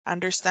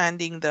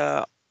understanding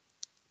the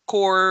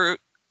core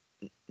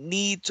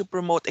need to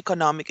promote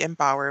economic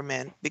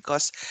empowerment,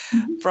 because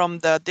Mhm. from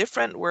the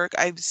different work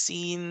I've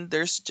seen,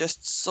 there's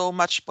just so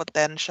much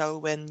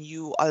potential when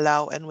you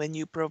allow and when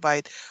you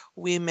provide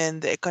women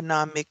the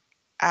economic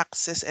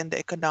access and the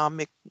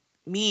economic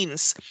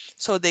means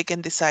so they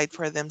can decide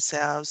for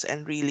themselves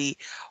and really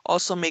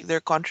also make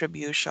their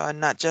contribution,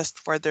 not just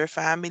for their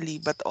family,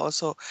 but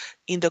also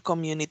in the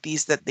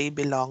communities that they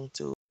belong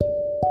to.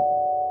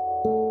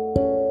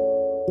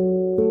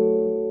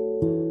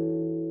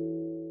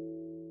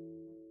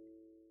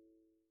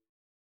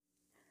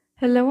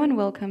 Hello and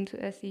welcome to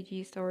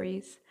SDG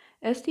Stories.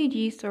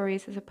 SDG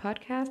Stories is a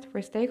podcast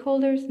where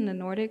stakeholders in the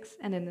Nordics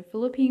and in the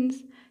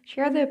Philippines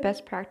share their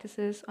best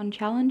practices on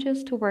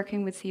challenges to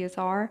working with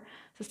CSR,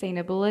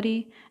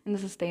 sustainability, and the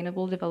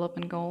Sustainable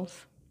Development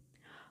Goals.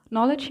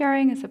 Knowledge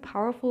sharing is a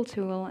powerful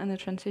tool in the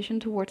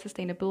transition towards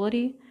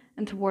sustainability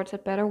and towards a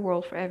better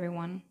world for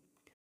everyone.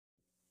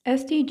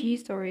 SDG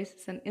Stories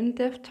is an in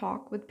depth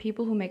talk with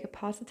people who make a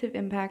positive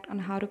impact on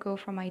how to go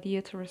from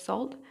idea to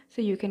result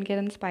so you can get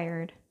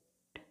inspired.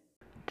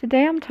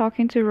 Today I'm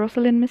talking to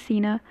Rosalind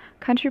Messina,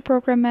 Country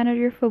Program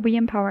Manager for We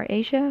Empower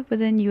Asia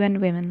within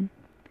UN Women.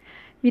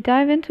 We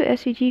dive into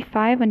SDG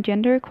 5 on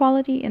gender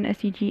equality and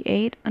SDG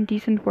 8 on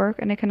decent work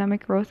and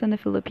economic growth in the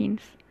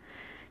Philippines.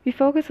 We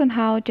focus on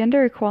how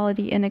gender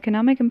equality and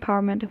economic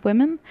empowerment of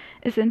women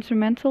is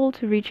instrumental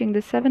to reaching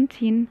the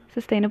 17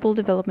 Sustainable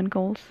Development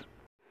Goals.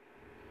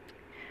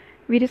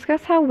 We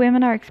discuss how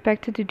women are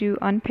expected to do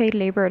unpaid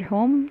labor at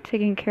home,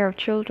 taking care of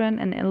children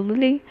and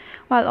elderly,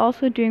 while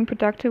also doing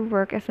productive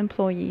work as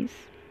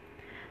employees.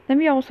 Then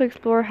we also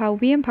explore how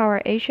We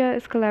Empower Asia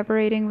is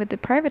collaborating with the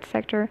private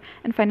sector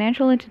and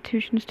financial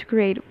institutions to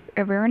create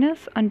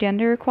awareness on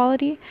gender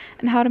equality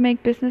and how to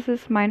make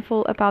businesses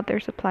mindful about their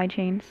supply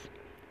chains.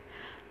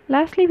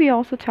 Lastly, we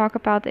also talk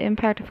about the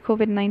impact of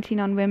COVID-19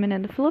 on women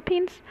in the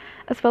Philippines,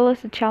 as well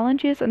as the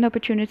challenges and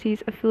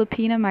opportunities of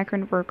Filipino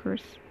migrant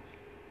workers.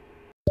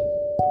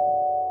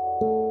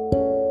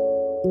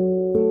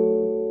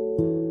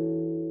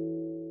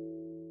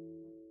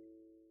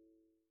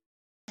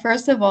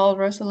 First of all,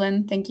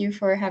 Rosalind, thank you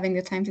for having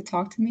the time to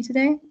talk to me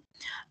today.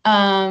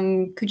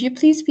 Could you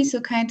please be so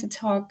kind to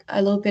talk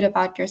a little bit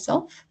about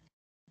yourself?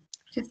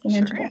 Just an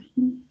Sure.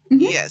 introduction.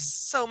 Mm-hmm. Yes.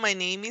 So my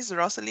name is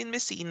Rosalind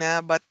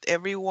Messina, but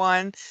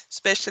everyone,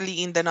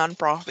 especially in the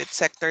nonprofit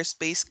sector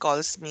space,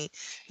 calls me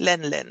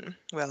Len Len.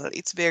 Well,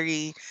 it's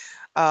very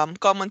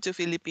common to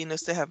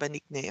Filipinos to have a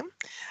nickname.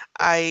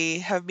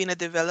 I have been a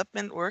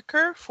development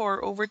worker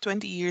for over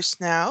 20 years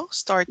now,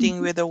 starting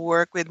with the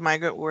work with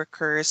migrant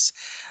workers,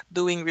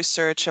 doing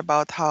research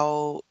about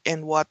how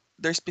and what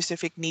their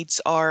specific needs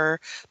are,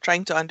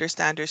 trying to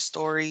understand their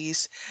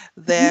stories,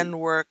 then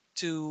work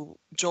to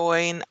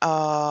join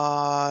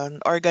an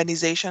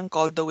organization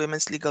called the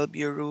Women's Legal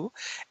Bureau,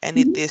 and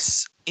it Mm-hmm.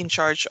 is in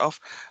charge of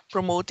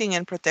promoting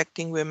and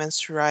protecting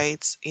women's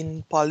rights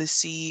in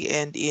policy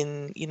and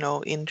in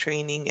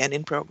training and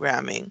in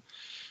programming.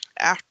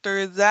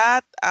 After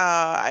that,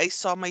 I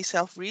saw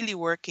myself really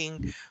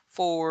working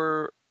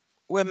for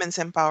women's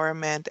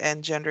empowerment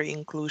and gender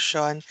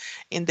inclusion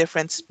in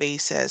different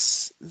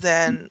spaces.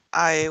 Then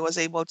I was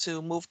able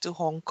to move to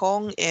Hong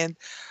Kong and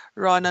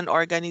run an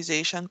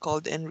organization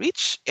called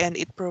Enrich, and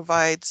it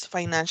provides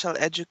financial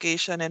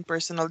education and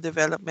personal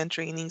development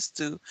trainings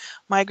to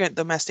migrant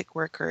domestic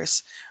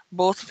workers,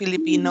 both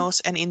Filipinos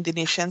and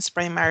Indonesians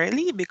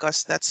primarily,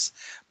 because that's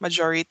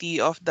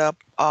majority of the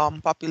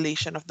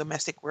population of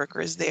domestic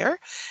workers there.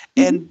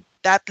 Mm-hmm. And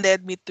that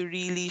led me to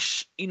really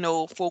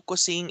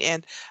focusing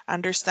and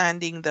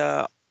understanding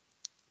the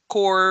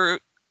core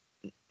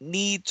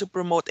need to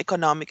promote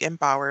economic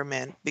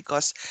empowerment,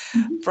 because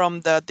Mm-hmm. from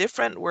the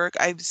different work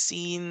I've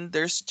seen,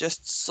 there's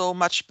just so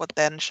much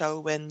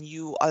potential when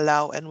you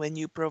allow and when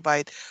you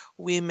provide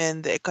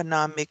women the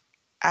economic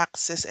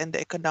access and the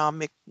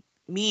economic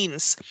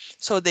means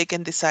so they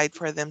can decide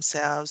for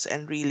themselves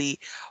and really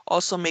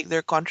also make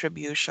their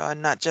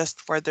contribution, not just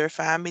for their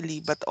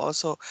family, but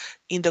also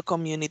in the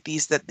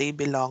communities that they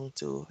belong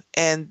to.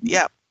 And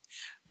yeah,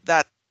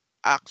 that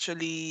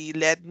actually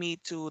led me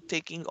to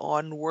taking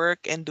on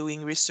work and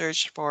doing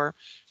research for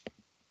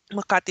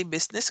Makati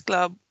Business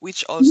Club,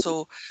 which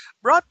also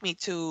brought me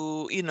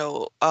to,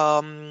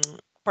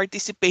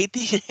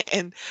 participating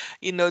and,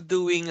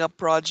 doing a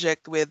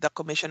project with the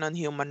Commission on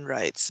Human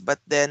Rights. But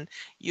then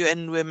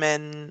UN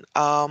Women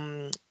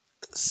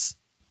s-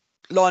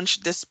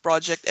 launched this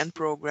project and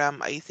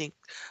program, I think,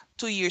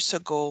 2 years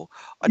ago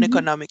on Mm-hmm.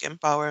 economic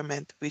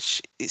empowerment,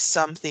 which is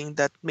something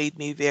that made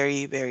me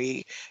very,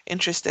 very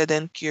interested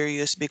and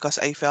curious, because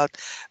I felt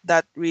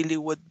that really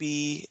would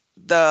be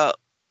the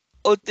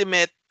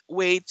ultimate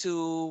way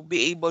to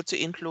be able to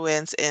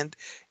influence and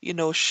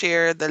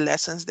share the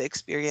lessons, the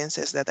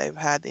experiences that I've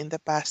had in the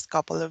past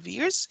couple of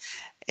years.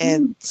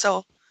 And Mm-hmm.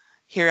 so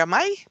here am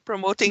I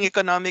promoting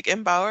economic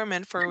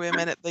empowerment for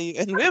women at the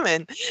UN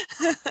Women.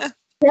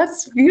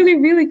 That's really,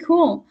 really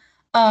cool.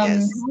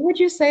 Yes. How would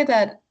you say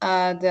that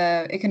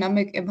the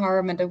economic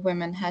empowerment of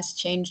women has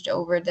changed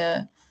over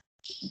the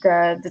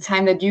the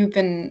time that you've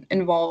been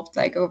involved,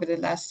 like over the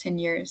last 10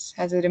 years?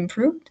 Has it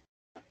improved?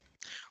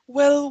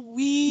 Well,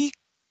 we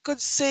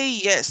could say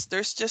yes.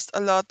 There's just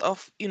a lot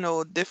of,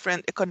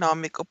 different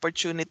economic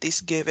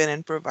opportunities given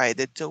and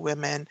provided to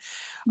women,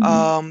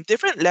 Mm-hmm.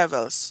 different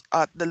levels.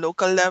 At the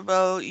local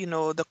level,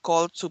 the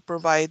call to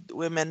provide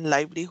women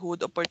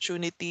livelihood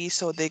opportunities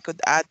so they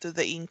could add to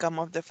the income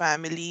of the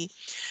family.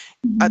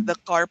 At the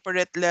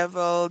corporate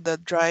level, the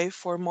drive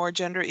for more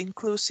gender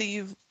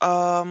inclusive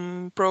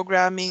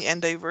programming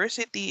and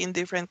diversity in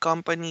different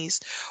companies,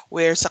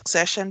 where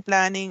succession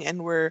planning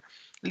and where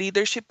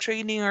leadership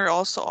training are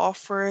also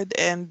offered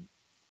and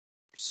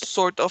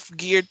sort of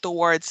geared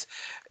towards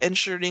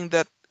ensuring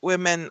that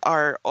women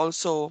are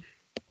also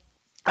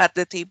at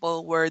the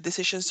table where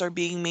decisions are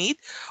being made.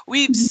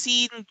 We've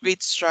seen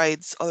great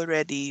strides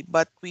already,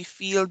 but we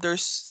feel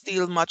there's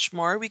still much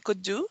more we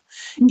could do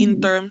in Mm-hmm.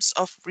 terms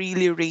of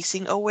really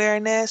raising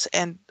awareness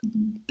and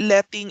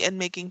letting and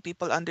making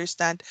people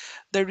understand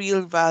the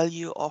real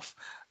value of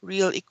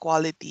real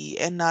equality,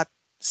 and not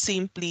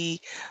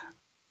simply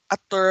a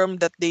term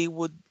that they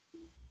would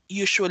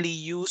usually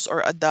use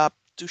or adopt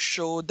to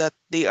show that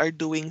they are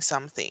doing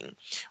something.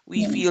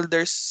 We Yeah. feel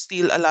there's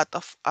still a lot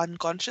of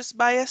unconscious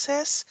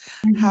biases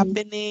Mm-hmm.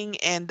 happening,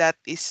 and that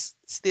is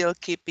still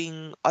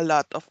keeping a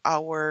lot of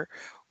our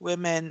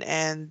women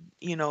and,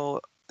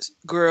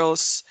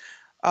 girls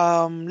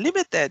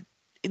limited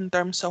in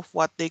terms of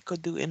what they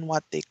could do and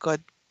what they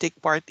could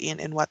take part in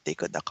and what they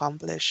could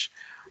accomplish.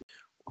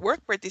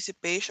 Work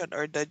participation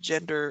or the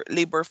gender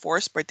labor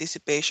force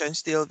participation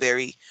still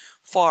very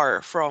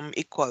far from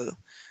equal.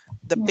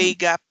 The Yeah. pay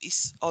gap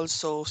is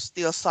also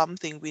still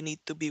something we need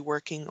to be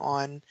working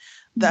on.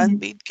 The Mm-hmm.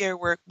 unpaid care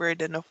work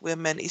burden of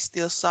women is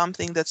still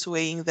something that's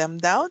weighing them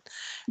down.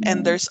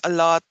 And Yeah. there's a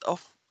lot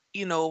of,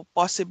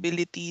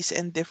 possibilities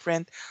and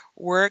different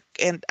work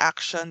and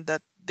action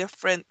that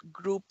different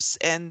groups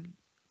and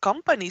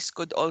companies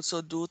could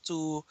also do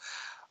to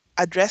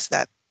address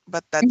that.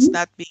 But that's Mm-hmm.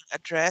 not being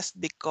addressed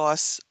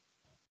because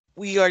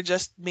we are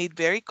just made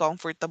very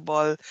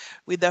comfortable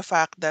with the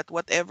fact that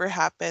whatever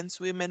happens,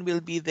 women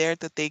will be there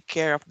to take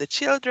care of the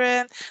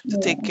children, to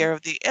take Yeah. care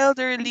of the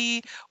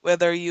elderly,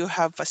 whether you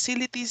have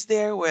facilities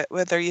there,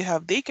 whether you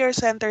have daycare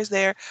centers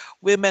there,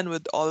 women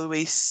would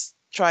always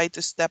try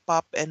to step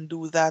up and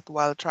do that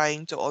while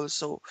trying to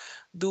also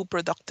do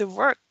productive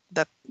work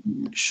that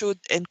should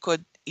and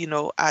could,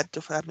 add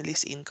to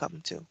family's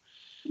income too.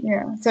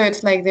 Yeah. So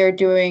it's like they're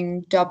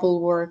doing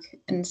double work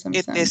in some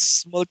It sense.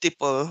 is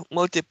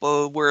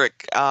multiple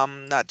work,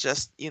 not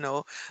just,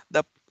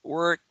 the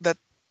work that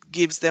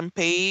gives them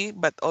pay,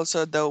 but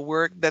also the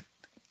work that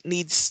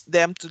needs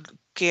them to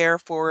care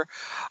for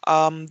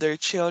their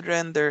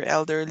children, their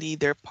elderly,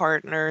 their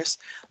partners,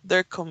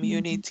 their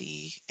Mhm.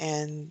 community,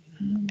 and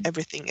Mhm.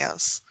 everything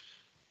else.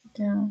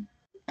 Yeah,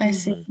 I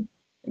see. Hmm.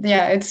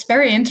 Yeah, it's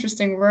very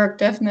interesting work,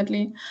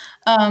 definitely.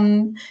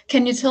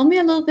 Can you tell me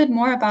a little bit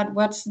more about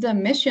what's the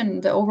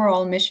mission, the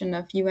overall mission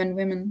of UN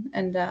Women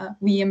and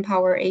We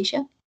Empower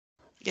Asia?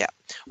 Yeah.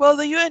 Well,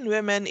 the UN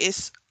Women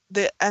is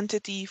the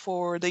entity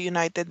for the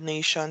United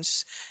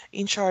Nations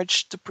in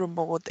charge to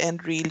promote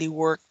and really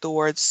work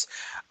towards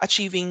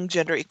achieving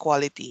gender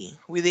equality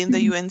within the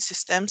Mhm. UN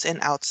systems and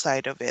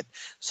outside of it.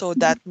 So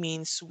that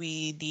means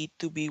we need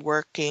to be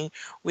working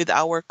with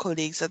our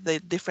colleagues at the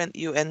different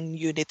UN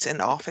units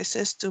and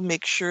offices to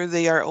make sure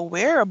they are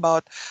aware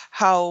about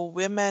how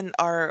women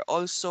are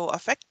also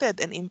affected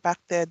and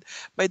impacted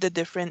by the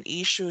different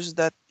issues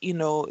that,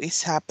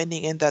 is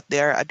happening and that they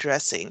are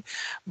addressing,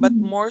 but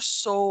Mhm. more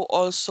so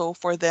also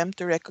for them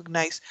to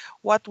recognize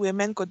what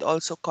women could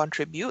also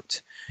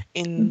contribute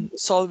Mhm. in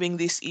solving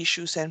these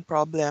issues and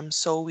problems.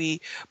 So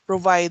we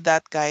provide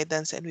that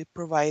guidance and we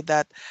provide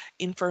that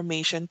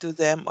information to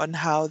them on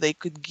how they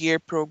could gear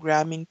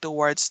programming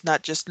towards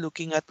not just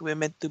looking at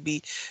women to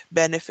be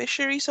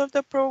beneficiaries of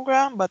the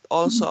program, but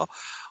Mhm. also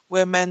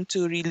women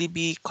to really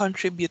be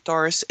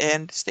contributors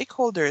and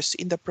stakeholders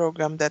in the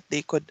program that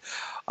they could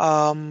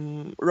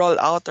roll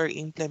out or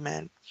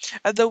implement.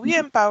 At the We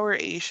Empower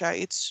Asia,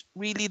 it's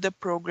really the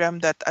program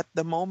that at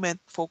the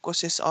moment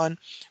focuses on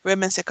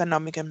women's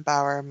economic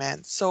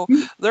empowerment. So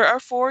Mhm. there are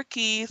four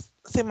key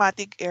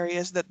thematic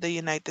areas that the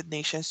United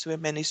Nations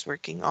Women is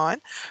working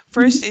on.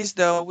 First Mhm. is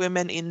the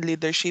women in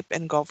leadership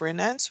and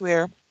governance,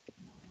 where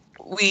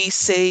we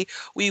say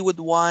we would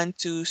want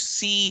to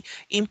see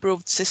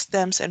improved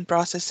systems and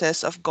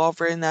processes of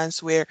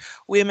governance where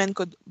women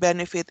could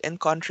benefit and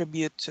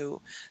contribute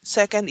to.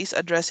 Second is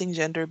addressing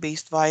gender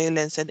based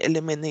violence and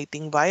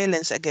eliminating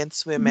violence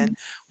against women, Mhm.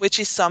 which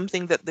is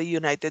something that the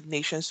United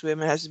Nations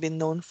Women has been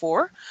known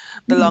for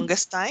the Mhm.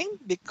 longest time,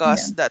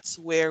 Yeah. because that's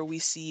where we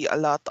see a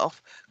lot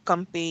of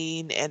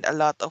campaign and a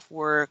lot of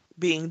work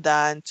being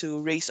done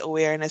to raise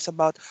awareness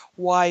about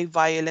why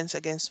violence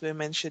against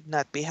women should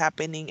not be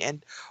happening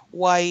and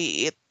why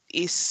it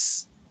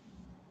is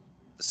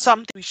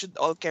something we should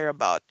all care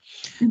about.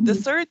 The Mhm.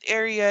 third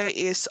area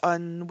is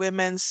on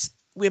women's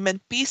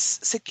women peace,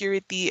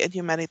 security, and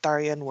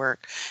humanitarian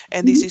work.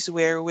 And this Mhm. is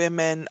where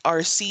women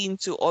are seen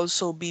to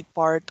also be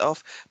part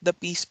of the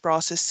peace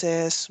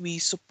processes. We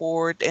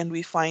support and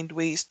we find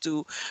ways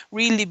to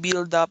really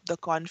build up the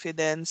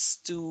confidence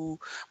to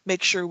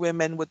make sure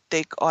women would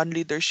take on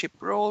leadership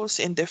roles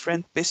in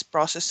different peace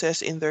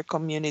processes in their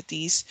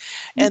communities.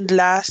 And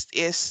last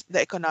is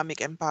the economic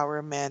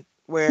empowerment,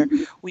 where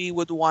Mhm. we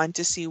would want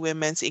to see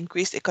women's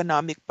increased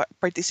economic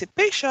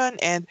participation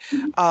and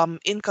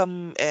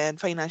income and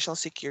financial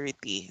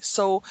security.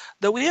 So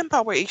the We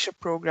Empower Asia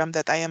program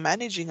that I am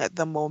managing at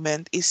the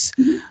moment is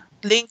Mhm.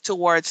 linked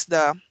towards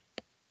the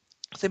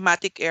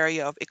thematic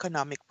area of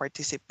economic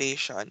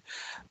participation.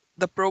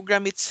 The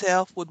program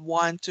itself would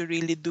want to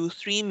really do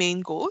three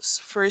main goals.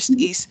 First Mhm.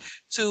 is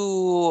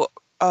to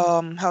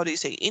how do you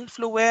say,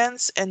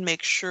 influence and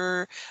make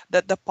sure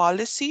that the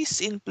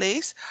policies in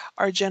place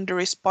are gender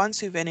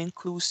responsive and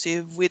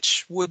inclusive,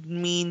 which would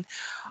mean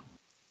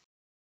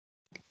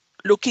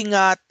looking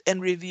at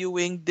and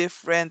reviewing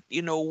different,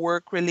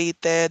 work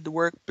related,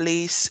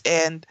 workplace,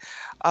 and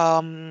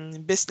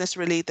business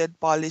related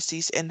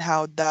policies and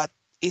how that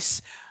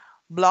is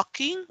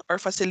blocking or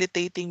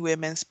facilitating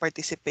women's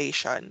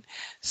participation.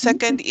 Mhm.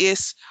 Second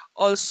is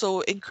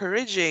also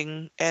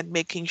encouraging and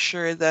making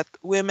sure that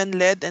women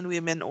led and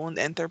women owned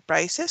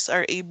enterprises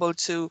are able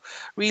to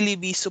really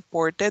be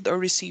supported or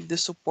receive the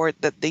support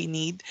that they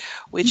need,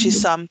 which is Mhm.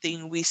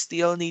 something we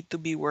still need to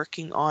be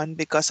working on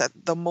because at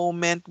the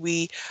moment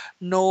we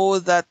know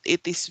that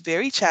it is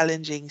very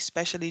challenging,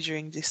 especially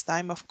during this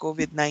time of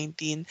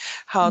COVID-19,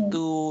 how Yeah.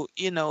 to,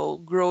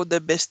 grow the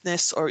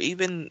business or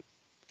even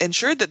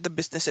ensure that the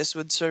businesses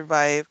would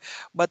survive.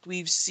 But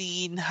we've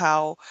seen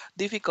how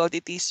difficult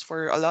it is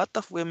for a lot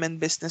of women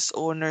business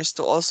owners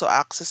to also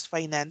access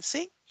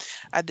financing,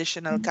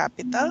 additional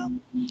capital.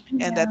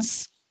 And Yeah.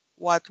 that's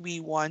what we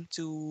want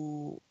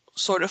to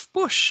sort of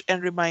push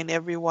and remind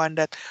everyone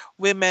that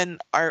women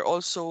are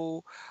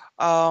also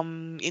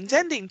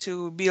intending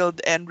to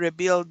build and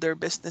rebuild their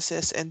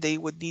businesses, and they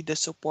would need the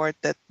support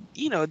that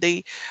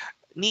they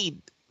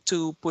need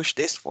to push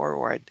this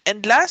forward.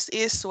 And last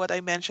is what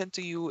I mentioned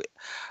to you,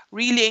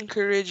 really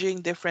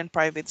encouraging different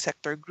private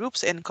sector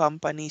groups and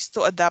companies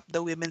to adopt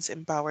the women's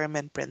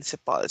empowerment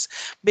principles,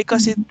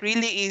 because it Mhm.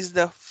 really is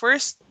the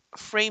first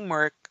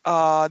framework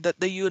that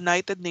the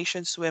United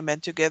Nations Women,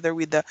 together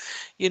with the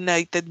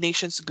United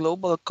Nations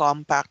Global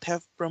Compact,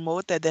 have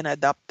promoted and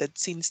adopted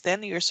since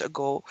 10 years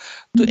ago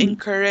to Mhm.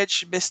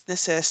 encourage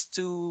businesses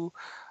to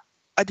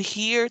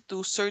adhere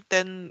to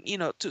certain,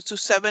 to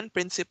seven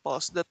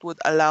principles that would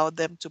allow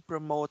them to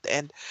promote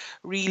and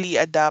really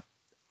adapt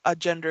a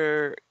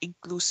gender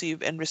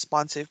inclusive and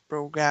responsive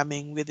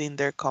programming within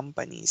their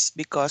companies.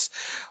 Because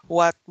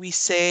what we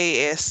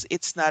say is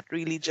it's not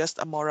really just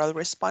a moral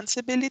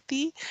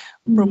responsibility.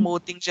 Mhm.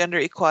 Promoting gender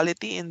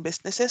equality in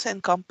businesses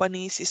and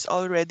companies is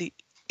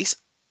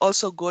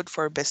also good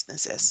for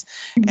businesses.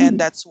 And Mhm.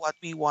 that's what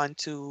we want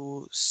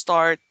to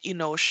start,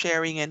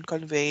 sharing and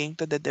conveying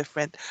to the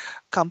different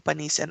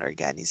companies and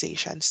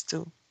organizations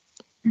too.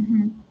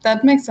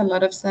 That makes a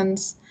lot of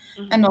sense.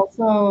 And Hmm.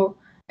 also,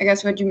 I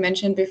guess what you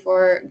mentioned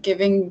before,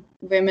 giving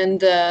women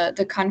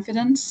the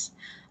confidence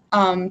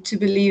to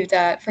believe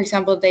that, for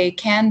example, they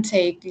can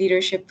take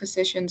leadership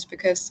positions,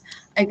 because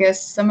I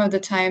guess some of the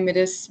time it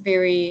is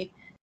very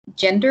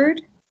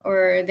gendered,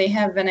 or they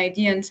have an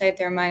idea inside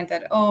their mind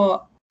that,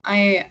 oh,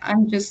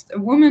 I'm just a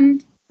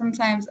woman.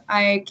 Sometimes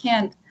I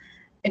can't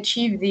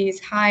achieve these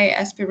high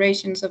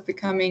aspirations of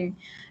becoming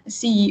a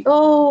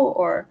CEO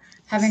or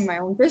having my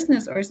own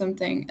business or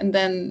something. And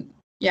then,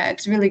 yeah,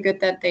 it's really good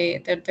that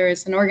there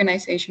is an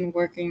organization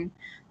working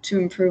to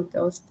improve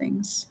those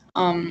things.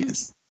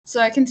 Yes. So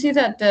I can see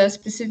that the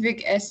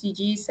specific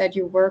SDGs that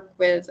you work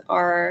with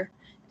are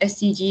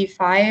SDG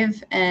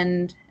 5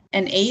 and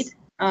 8,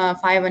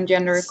 5 on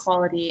gender Yes.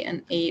 equality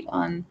and 8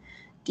 on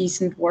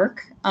decent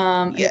work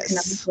and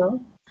economic Yes.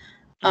 growth.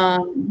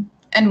 Hmm.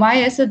 And why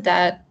is it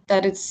that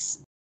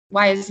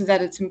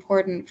it's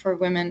important for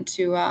women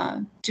to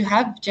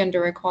have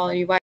gender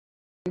equality? Why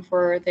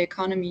for the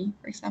economy,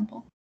 for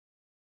example?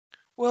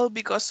 Well,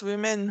 because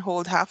women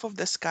hold half of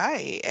the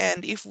sky,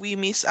 and if we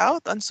miss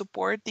out on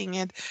supporting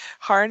and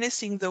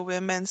harnessing the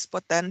women's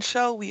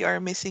potential, we are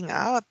missing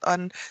out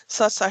on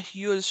such a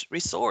huge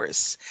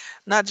resource.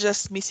 Not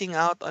just missing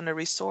out on a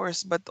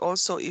resource, but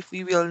also if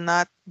we will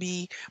not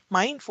be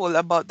mindful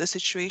about the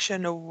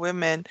situation of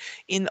women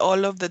in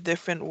all of the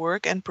different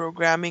work and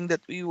programming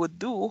that we would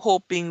do,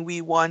 hoping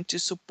we want to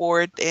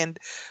support and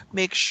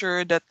make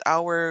sure that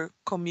our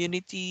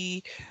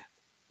community,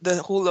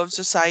 the whole of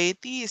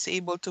society, is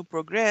able to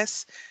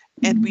progress,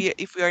 and Mhm. we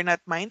if we are not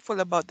mindful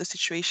about the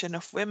situation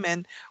of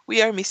women,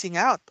 we are missing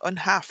out on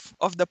half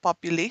of the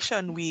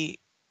population we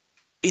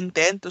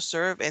intend to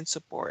serve and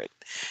support.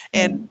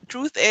 Yeah. And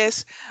truth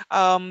is,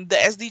 the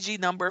SDG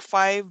number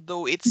five,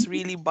 though it's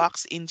really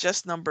boxed in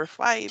just number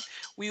five,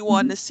 we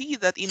want Mhm. to see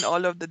that in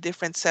all of the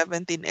different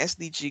 17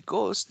 SDG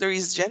goals, there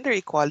is gender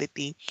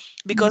equality,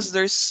 Mhm. because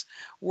there's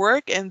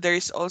work and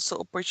there's also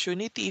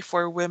opportunity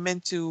for women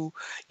to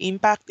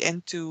impact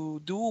and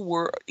to do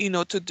work,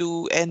 to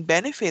do and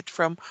benefit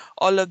from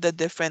all of the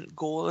different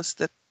goals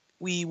that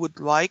we would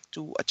like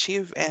to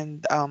achieve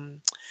and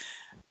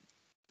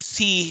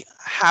see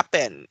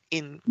happen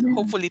in Yeah.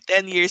 hopefully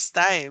 10 years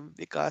time,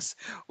 because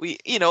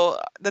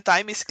the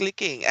time is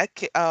clicking.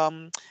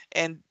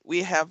 And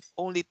we have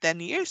only 10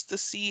 years to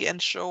see and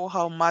show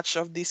how much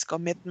of these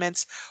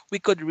commitments we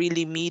could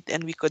really meet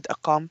and we could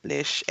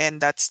accomplish,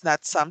 and that's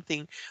not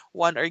something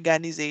one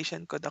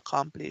organization could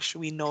accomplish.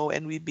 We know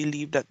and we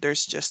believe that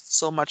there's just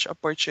so much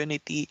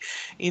opportunity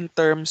in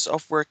terms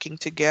of working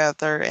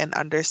together and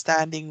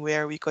understanding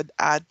where we could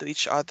add to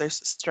each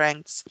other's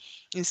strengths,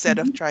 instead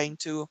of Mhm. trying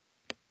to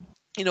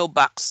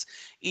box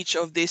each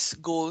of these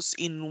goals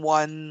in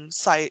one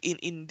side,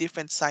 in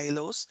different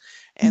silos,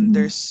 and Mhm.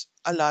 there's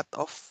a lot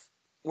of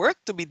work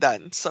to be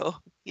done. So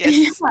Yeah,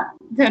 yes.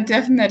 there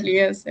definitely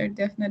is. There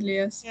definitely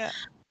is. Yeah,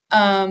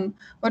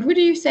 What would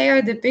you say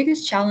are the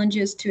biggest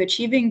challenges to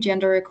achieving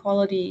gender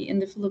equality in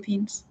the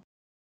Philippines?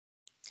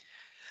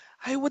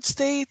 I would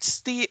say it's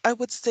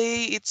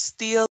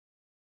still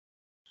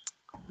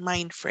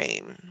mind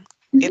frame.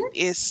 It Mhm.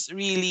 is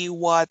really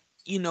what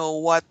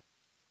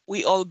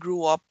we all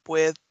grew up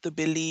with, to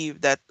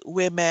believe that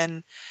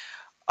women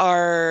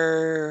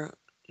are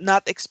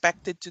not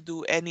expected to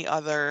do any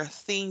other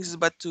things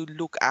but to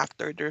look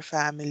after their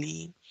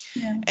family.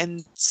 Yeah.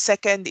 And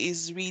second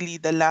is really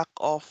the lack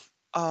of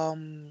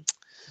um,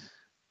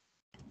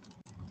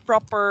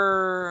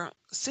 proper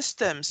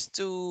systems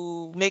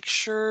to make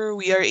sure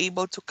we are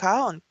able to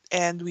count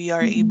and we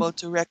are Mhm. able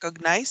to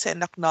recognize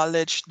and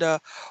acknowledge the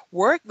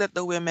work that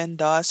the women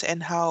does,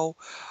 and how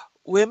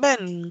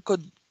women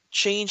could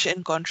change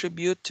and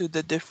contribute to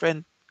the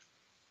different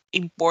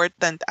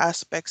important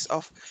aspects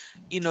of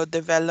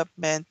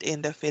development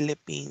in the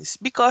Philippines.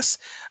 Because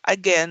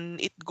again,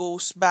 it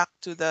goes back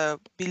to the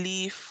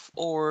belief,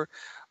 or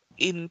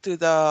into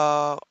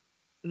the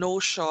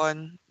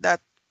notion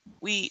that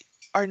we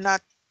are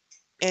not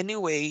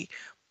anyway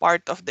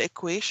part of the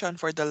equation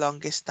for the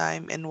longest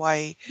time, and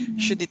why Mhm.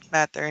 should it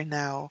matter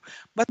now?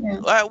 But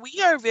Yeah.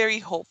 we are very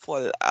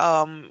hopeful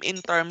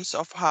in terms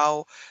of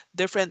how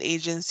different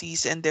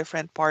agencies and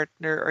different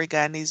partner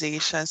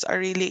organizations are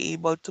really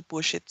able to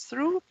push it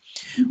through.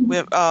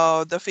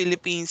 Mhm. The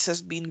Philippines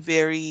has been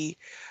very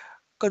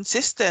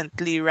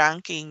consistently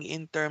ranking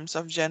in terms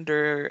of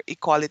gender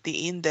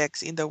equality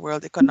index in the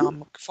World Mhm.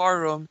 Economic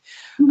Forum,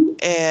 Mhm.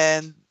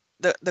 and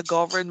the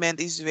government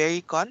is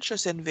very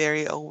conscious and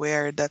very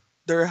aware that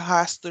there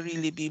has to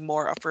really be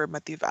more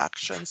affirmative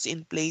actions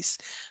in place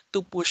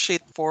to push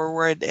it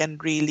forward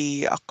and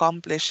really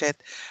accomplish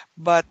it.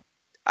 But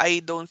I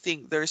don't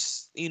think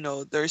there's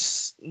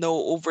no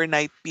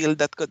overnight pill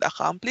that could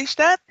accomplish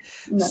that.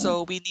 No.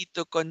 So we need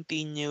to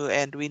continue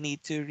and we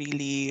need to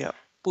really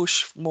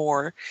push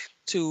more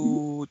Mhm.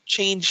 to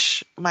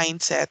change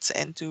mindsets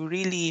and to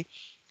really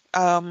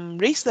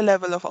raise the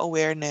level of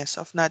awareness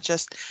of not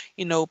just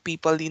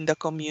people in the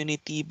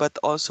community, but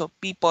also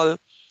people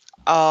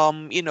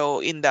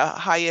in the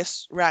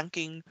highest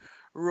ranking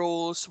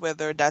roles,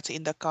 whether that's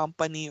in the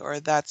company or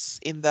that's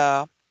in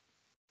the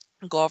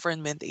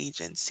government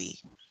agency.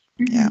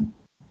 Yeah.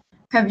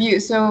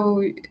 Mhm.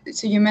 So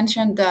you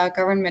mentioned the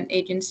government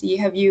agency.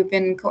 Have you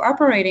been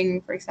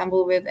cooperating, for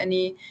example, with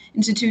any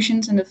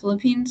institutions in the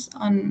Philippines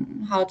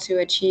on how to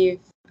achieve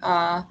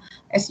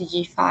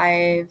SDG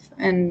 5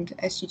 and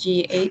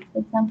SDG 8, for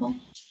example?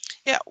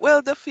 Yeah,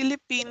 well, the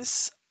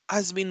Philippines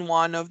has been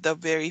one of the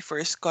very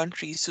first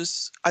countries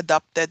who's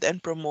adopted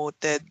and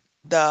promoted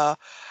the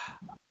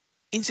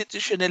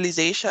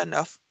institutionalization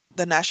of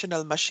the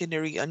national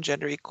machinery on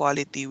gender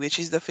equality, which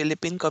is the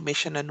Philippine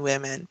Commission on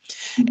Women.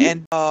 Mhm.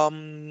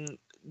 And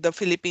the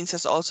Philippines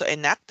has also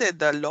enacted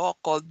the law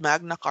called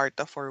Magna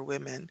Carta for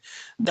Women,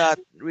 that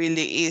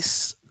really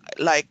is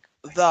like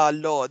the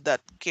law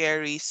that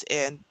carries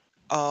and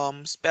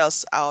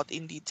spells out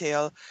in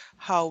detail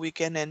how we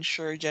can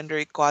ensure gender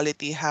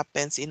equality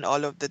happens in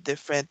all of the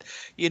different,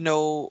 you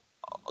know,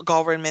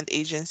 government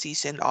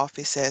agencies and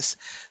offices.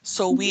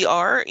 So we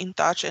are in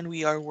touch and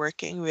we are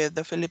working with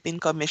the Philippine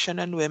Commission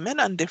on Women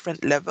on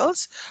different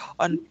levels,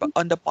 on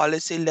the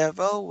policy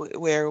level,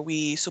 where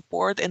we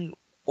support and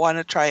want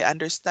to try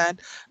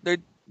understand their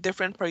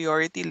different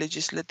priority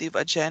legislative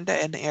agenda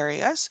and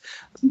areas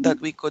Mhm. that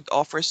we could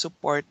offer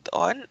support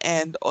on,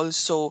 and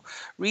also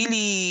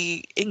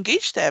really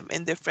engage them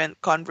in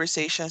different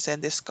conversations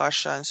and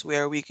discussions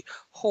where we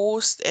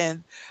host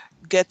and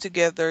get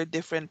together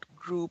different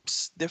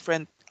groups,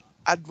 different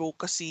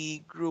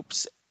advocacy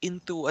groups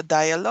into a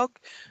dialogue,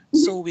 Mhm.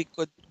 so we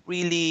could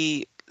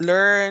really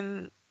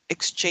learn,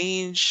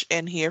 exchange,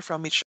 and hear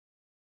from each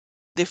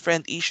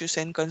different issues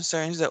and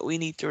concerns that we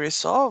need to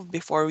resolve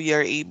before we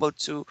are able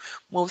to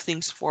move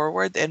things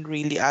forward and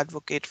really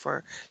advocate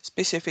for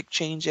specific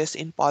changes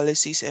in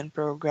policies and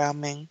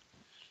programming.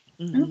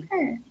 Mhm.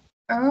 Okay.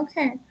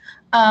 Okay.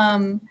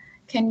 Um,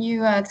 can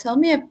you tell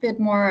me a bit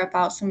more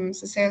about some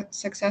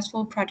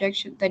successful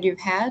projects that you've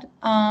had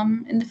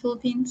in the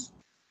Philippines?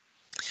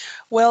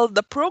 Well,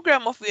 the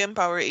program of We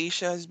Empower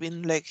Asia has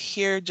been like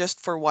here just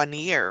for 1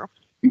 year,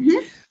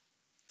 Mm-hmm.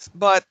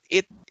 but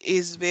it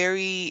is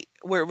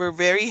we're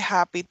very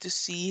happy to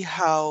see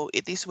how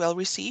it is well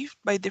received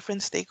by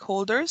different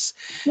stakeholders,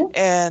 Yeah.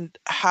 and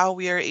how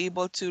we are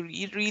able to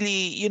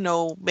really,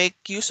 make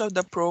use of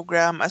the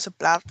program as a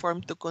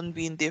platform to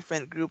convene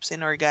different groups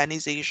and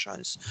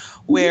organizations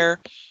Mm-hmm. where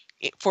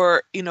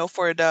for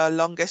the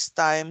longest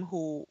time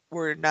who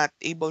were not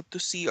able to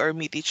see or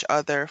meet each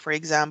other. For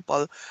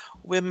example,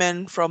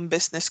 women from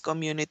business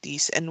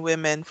communities and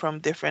women from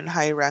different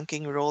high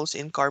ranking roles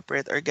in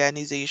corporate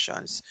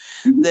organizations,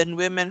 Mm-hmm. then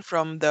women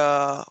from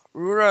the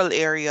rural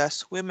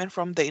areas, women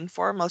from the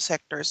informal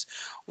sectors,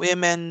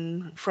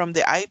 women from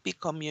the IP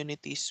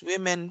communities,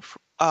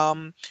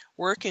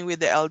 working with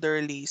the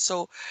elderly.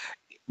 So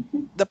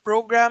the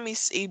program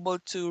is able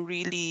to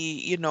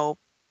really,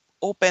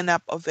 open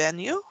up a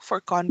venue for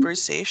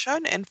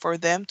conversation and for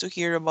them to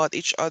hear about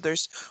each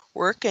other's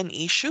work and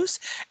issues.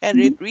 And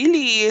it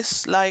really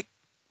is like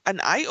an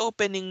eye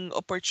opening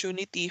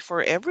opportunity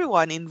for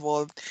everyone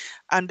involved,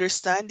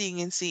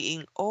 understanding and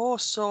seeing, oh,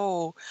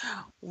 so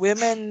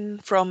women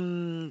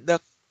from the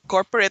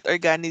corporate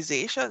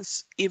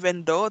organizations,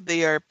 even though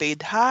they are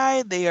paid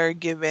high, they are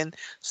given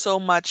so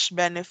much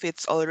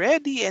benefits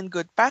already and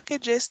good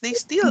packages, they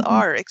still Mm-hmm.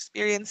 are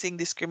experiencing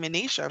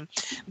discrimination.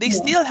 They Yeah.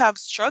 still have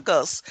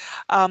struggles,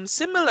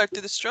 similar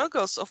to the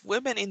struggles of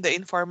women in the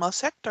informal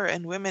sector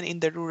and women in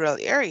the rural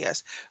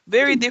areas.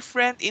 Very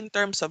different in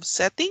terms of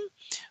setting,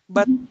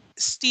 but Mm-hmm.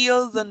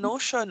 still the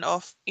notion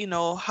of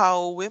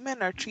how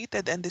women are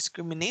treated and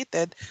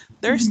discriminated,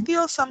 there's Mm-hmm.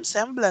 still some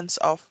semblance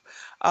of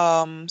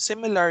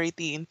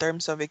similarity in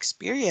terms of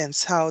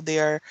experience, how they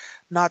are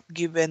not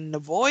given the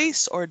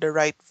voice or the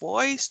right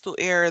voice to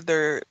air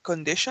their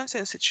conditions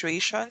and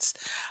situations.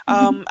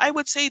 Mm-hmm. I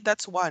would say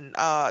that's one,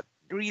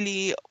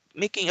 really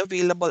making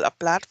available a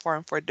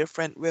platform for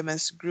different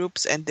women's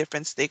groups and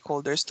different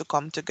stakeholders to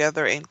come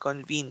together and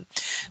convene.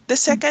 The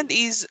second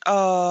is,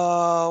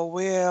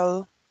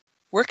 well,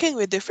 working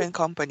with different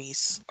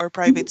companies or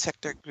private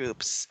sector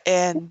groups.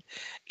 And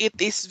it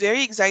is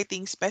very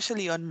exciting,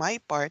 especially on my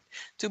part,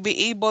 to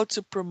be able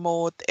to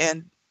promote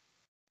and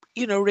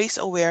raise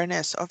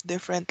awareness of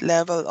different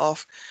level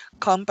of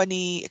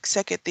company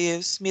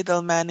executives,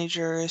 middle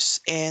managers,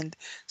 and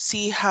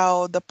see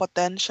how the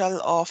potential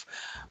of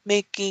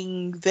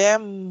making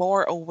them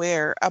more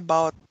aware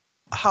about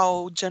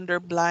how gender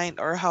blind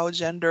or how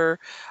gender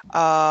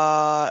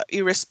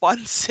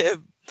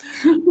irresponsive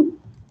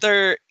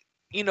their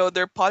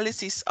their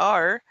policies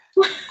are,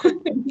 could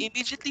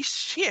immediately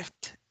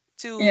shift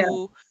Yeah.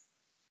 to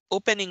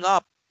opening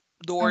up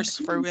doors Okay.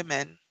 for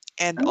women,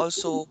 and Okay.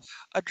 also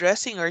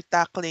addressing or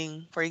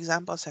tackling, for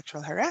example,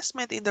 sexual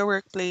harassment in the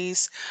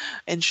workplace,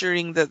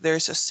 ensuring that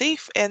there's a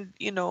safe and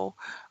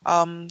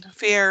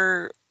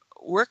fair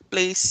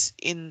workplace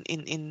in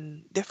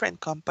different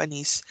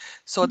companies.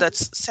 So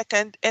that's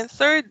second. And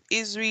third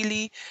is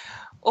really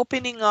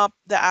opening up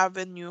the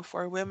avenue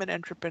for women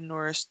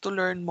entrepreneurs to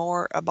learn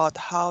more about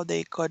how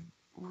they could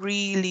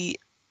really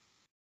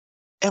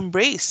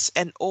embrace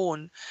and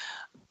own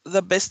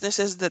the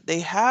businesses that they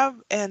have,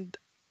 and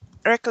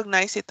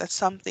recognize it as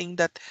something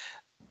that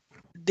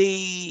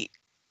they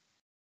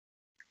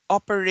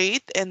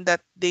operate and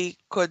that they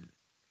could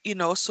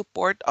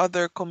support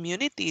other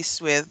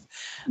communities with,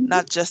 Mm-hmm.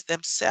 not just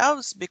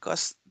themselves,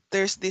 because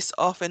there's this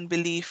often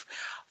belief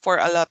for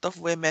a lot of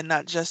women,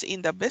 not just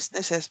in the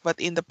businesses but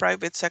in the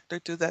private sector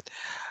too, that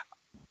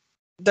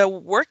the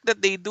work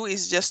that they do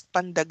is just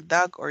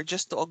pandagdag or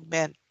just to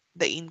augment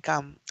the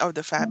income of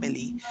the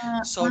family.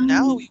 So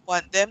now we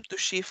want them to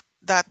shift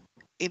that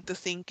into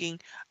thinking,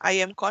 I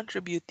am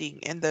contributing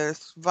and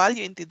there's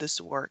value into this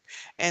work.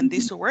 And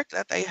this work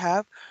that I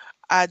have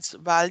adds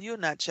value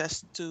not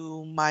just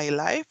to my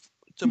life,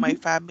 to my Mm-hmm.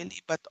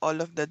 family, but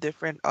all of the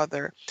different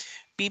other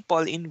people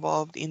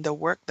involved in the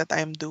work that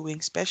I'm doing,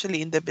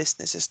 especially in the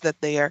businesses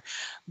that they are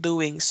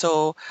doing.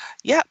 So,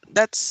 yeah,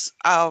 that's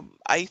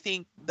I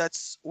think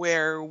that's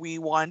where we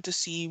want to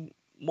see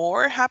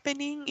more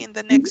happening in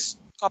the Mm-hmm. next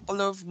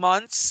couple of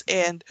months,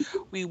 and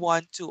we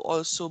want to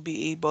also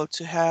be able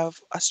to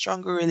have a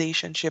stronger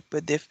relationship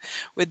with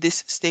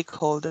these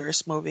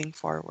stakeholders moving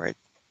forward.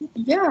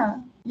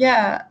 Yeah,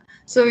 yeah.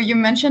 So you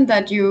mentioned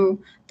that you,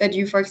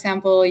 for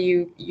example,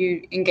 you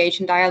engage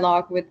in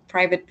dialogue with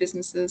private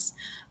businesses.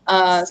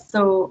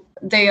 So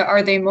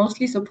they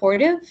mostly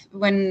supportive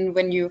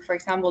when you, for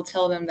example,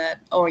 tell them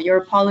that, oh,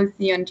 your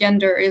policy on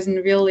gender isn't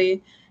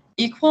really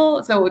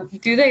equal. So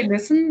do they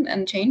listen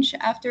and change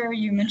after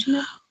you mention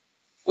it?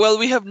 Well,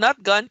 we have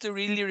not gone to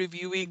really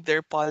reviewing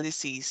their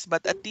policies,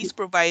 but at least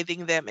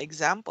providing them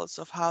examples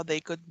of how they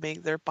could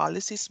make their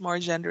policies more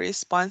gender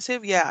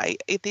responsive. Yeah,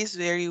 it is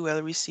very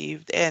well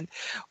received. And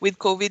with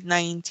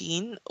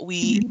COVID-19,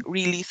 we Mhm.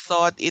 really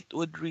thought it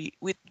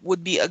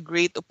would be a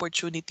great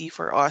opportunity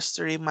for us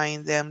to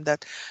remind them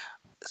that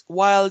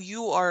while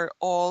you are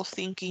all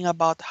thinking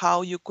about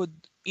how you could,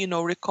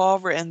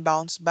 recover and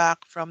bounce back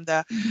from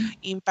the Mhm.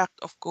 impact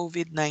of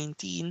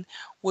COVID-19,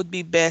 would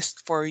be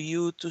best for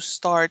you to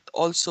start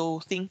also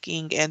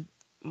thinking and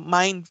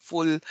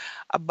mindful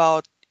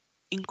about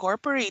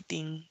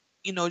incorporating,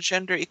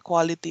 gender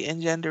equality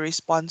and gender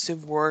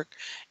responsive work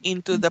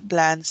into the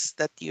plans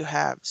that you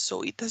have.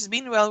 So it has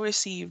been well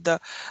received. The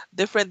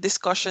different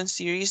discussion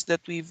series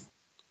that we've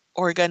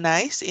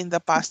organized in the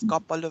past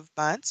couple of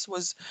months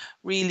was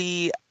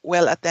really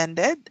well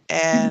attended,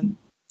 and Mhm.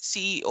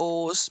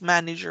 CEOs,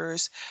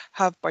 managers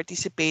have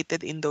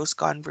participated in those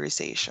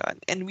conversations.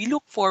 And we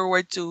look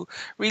forward to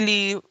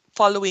really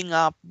following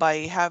up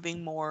by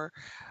having more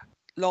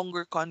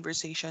longer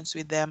conversations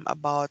with them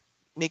about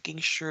making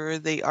sure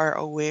they are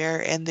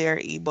aware and they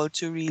are able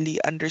to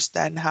really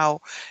understand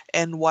how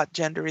and what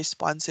gender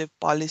responsive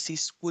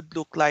policies would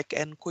look like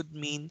and could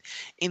mean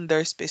in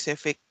their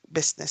specific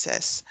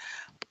businesses.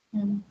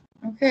 Yeah.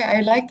 Okay,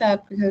 I like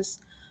that because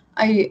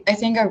I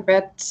think I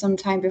read some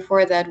time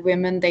before that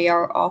women they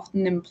are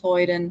often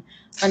employed in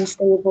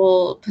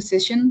unstable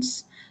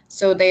positions,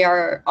 so they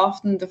are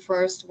often the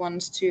first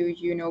ones to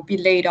be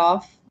laid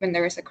off when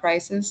there is a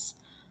crisis.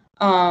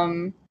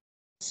 Um,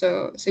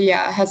 so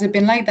yeah, has it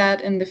been like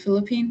that in the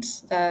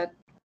Philippines that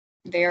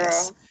they are?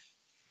 Yes.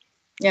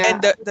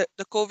 And Yeah.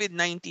 the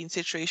COVID-19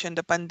 situation,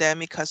 the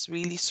pandemic has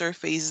really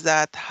surfaced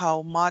that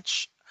how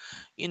much,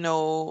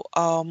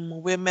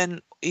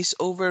 women is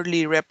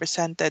overly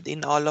represented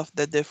in all of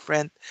the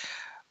different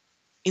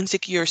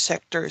insecure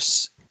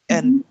sectors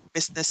and Mhm.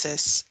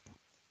 businesses.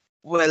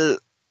 Well,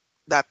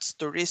 that's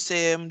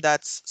tourism,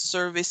 that's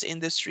service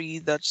industry,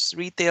 that's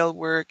retail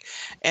work,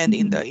 and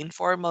in the Mhm.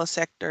 informal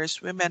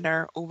sectors, women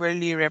are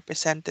overly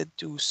represented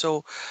too.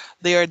 So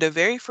they are the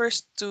very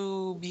first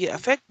to be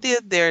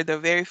affected, they're the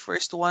very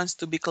first ones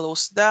to be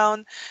closed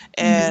down,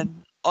 Mhm.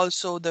 and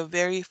also the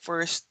very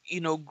first,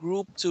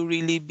 group to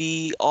really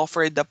be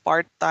offered the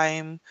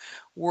part-time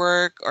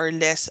work or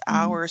less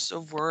Mhm. hours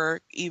of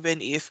work,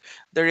 even if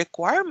the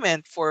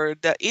requirement for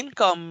the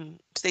income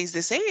stays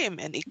the same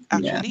and Yeah.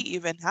 actually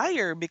even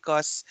higher,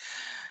 because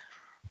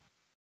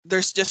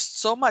there's just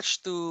so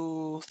much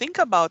to think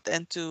about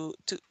and to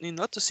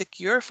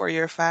secure for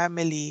your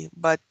family.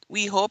 But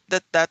we hope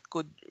that that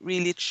could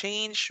really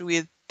change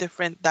with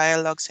different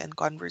dialogues and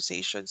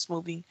conversations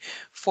moving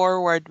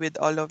forward with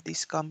all of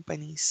these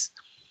companies.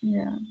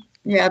 Yeah,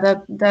 yeah,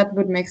 that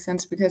would make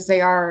sense because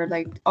they are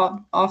like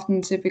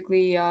often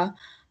typically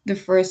the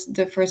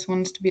first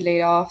ones to be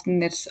laid off,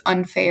 and it's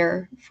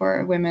unfair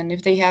for women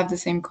if they have the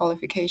same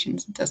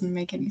qualifications. It doesn't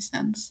make any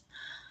sense.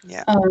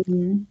 Yeah.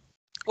 Um,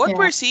 What yeah.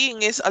 we're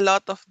seeing is a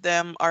lot of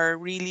them are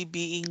really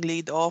being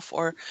laid off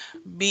or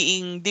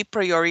being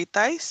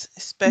deprioritized,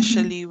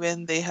 Mhm. especially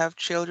when they have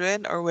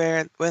children or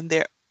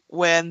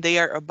when they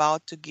are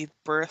about to give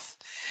birth.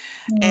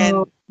 Oh,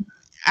 And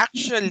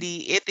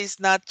actually, it is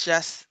not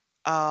just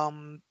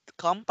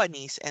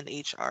companies and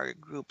HR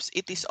groups.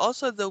 It is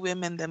also the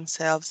women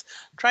themselves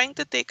trying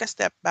to take a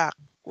step back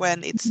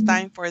when it's mhm.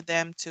 time for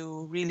them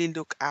to really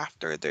look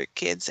after their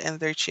kids and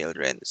their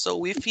children. So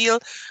we feel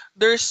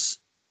there's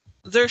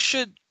there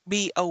should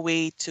be a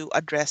way to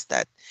address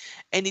that,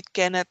 and it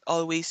cannot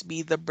always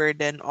be the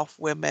burden of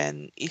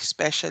women,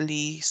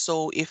 especially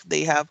so if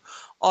they have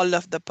all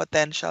of the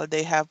potential,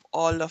 they have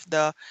all of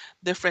the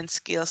different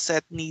skill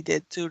set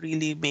needed to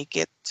really make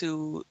it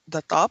to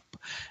the top,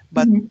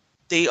 but Mhm.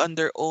 they on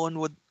their own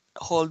would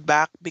hold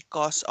back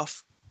because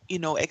of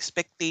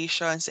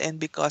expectations, and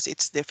because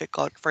it's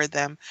difficult for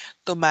them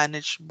to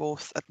manage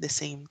both at the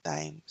same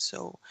time.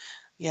 So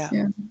yeah.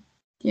 Yeah.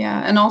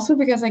 Yeah, and also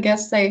because I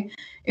guess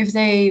if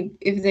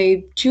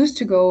they choose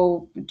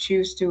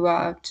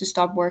to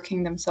stop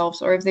working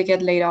themselves, or if they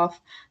get laid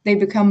off, they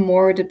become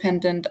more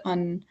dependent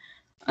on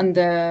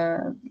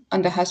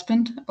the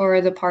husband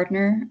or the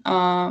partner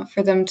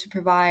for them to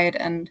provide,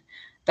 and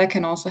that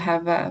can also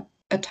have a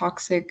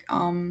toxic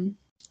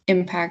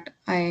impact.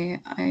 I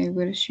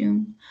would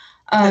assume.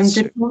 That's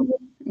Did true.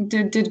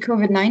 did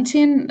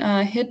COVID-19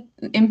 hit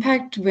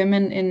impact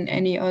women in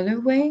any other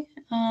way?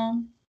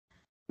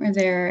 Or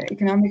their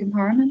economic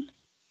empowerment?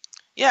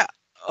 Yeah,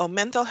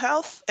 mental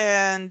health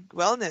and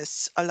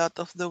wellness. A lot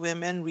of the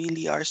women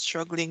really are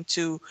struggling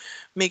to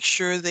make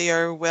sure they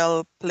are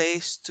well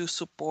placed to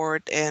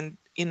support and,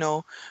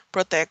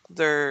 protect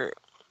their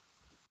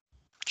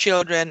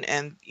children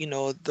and,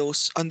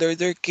 those under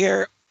their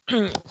care,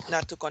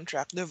 not to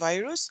contract the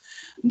virus,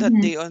 that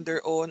Mhm. they on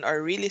their own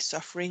are really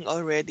suffering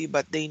already,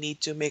 but they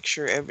need to make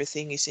sure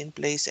everything is in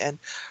place and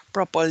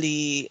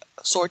properly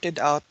sorted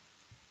out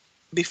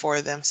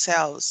before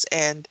themselves.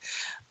 And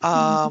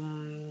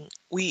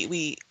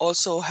we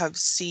also have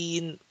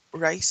seen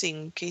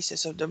rising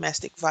cases of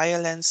domestic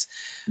violence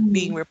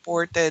being Mhm.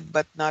 reported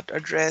but not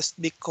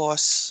addressed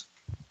because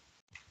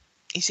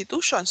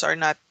institutions are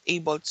not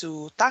able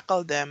to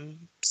tackle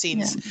them,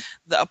 Yeah. since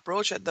the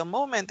approach at the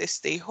moment is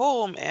stay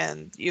home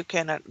and you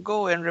cannot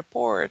go and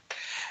report,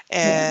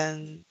 Yeah.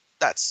 and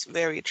that's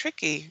very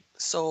tricky.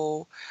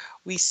 So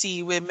we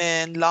see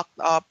women locked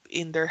up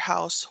in their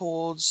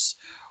households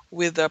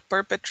with the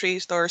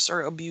perpetrators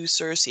or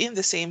abusers in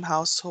the same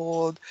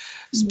household,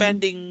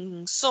 Mhm.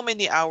 spending so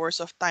many hours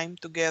of time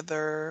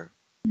together.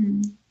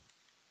 Mhm.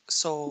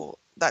 So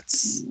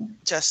that's Mhm.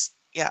 just,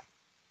 yeah,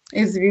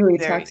 It's really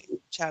very toxic.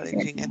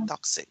 Yeah. challenging and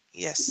toxic.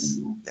 Yes,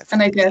 Mhm.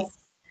 And I definitely. guess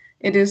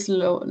it is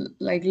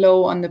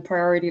low on the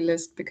priority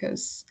list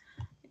because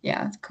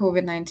yeah,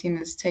 COVID-19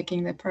 is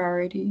taking the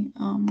priority.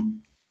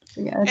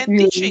 So yeah, it's And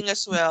really teaching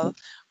as well,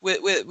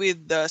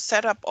 with the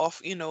setup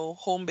of,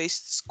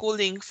 home-based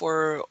schooling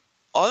for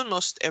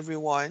almost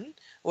everyone.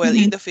 Well,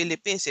 in Mhm. the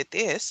Philippines it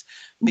is,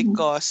 Mhm.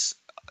 because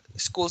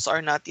schools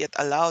are not yet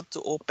allowed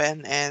to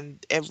open,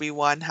 and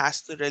everyone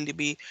has to really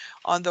be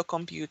on the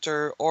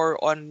computer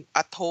or on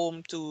at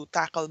home to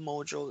tackle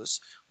modules,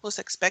 who's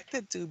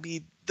expected to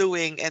be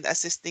doing and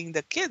assisting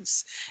the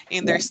kids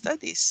in Yeah. their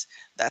studies.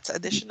 That's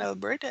additional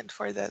burden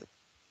for the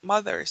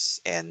mothers,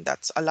 and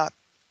that's a lot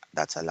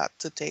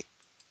to take.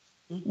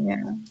 Mhm,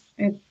 Yeah.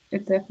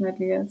 It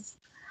definitely is.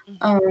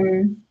 mhm.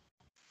 Um,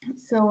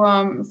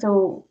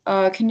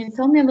 can you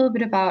tell me a little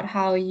bit about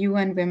how you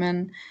and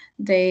women,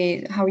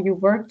 how you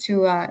work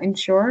to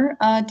ensure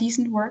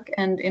decent work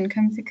and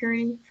income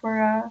security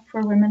for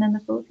women in the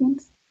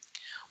Philippines?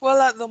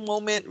 Well, at the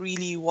moment,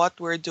 really, what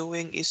we're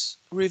doing is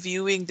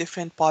reviewing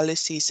different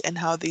policies and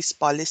how these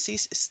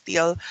policies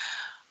still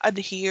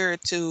adhere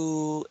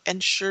to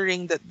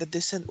ensuring that the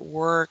decent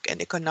work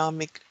and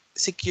economic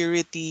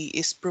security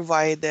is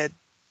provided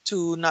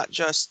to not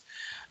just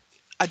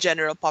a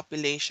general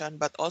population,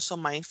 but also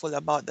mindful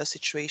about the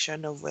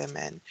situation of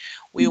women.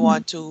 We Mm-hmm.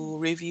 want to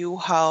review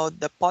how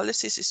the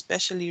policies,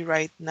 especially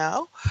right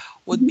now,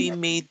 would be Mm-hmm.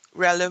 made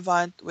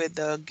relevant with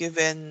the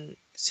given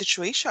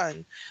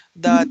situation,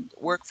 that Mm-hmm.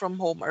 work from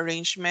home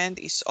arrangement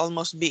is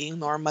almost being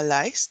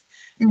normalized,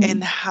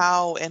 and Mm-hmm.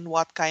 how and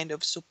what kind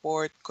of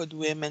support could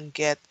women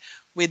get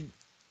with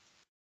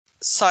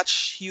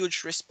such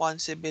huge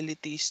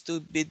responsibilities to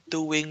be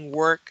doing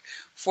work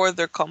for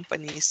their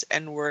companies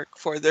and work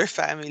for their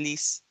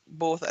families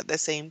both at the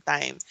same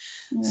time.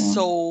 Yeah.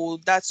 So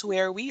that's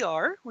where we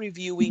are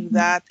reviewing Mm-hmm.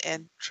 that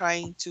and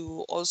trying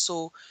to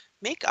also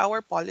make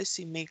our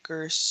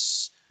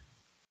policymakers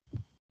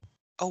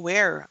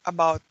aware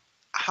about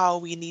how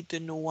we need to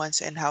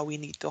nuance and how we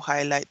need to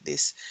highlight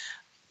this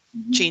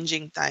Mm-hmm.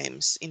 changing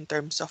times in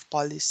terms of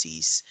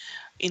policies,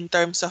 in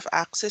terms of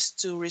access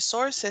to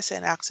resources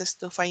and access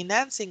to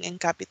financing and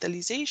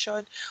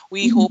capitalization.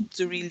 We hope Mm-hmm.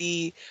 to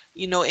really,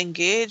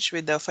 engage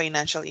with the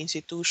financial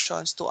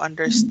institutions to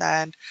Mm-hmm.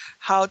 understand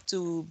how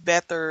to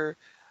better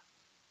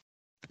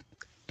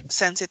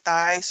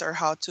sensitize, or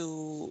how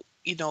to,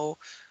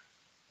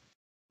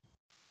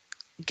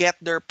 get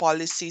their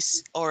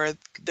policies or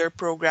their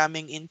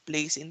programming in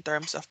place in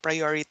terms of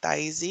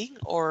prioritizing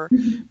or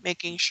Mm-hmm.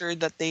 making sure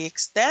that they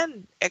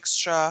extend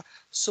extra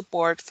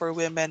support for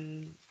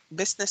women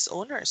business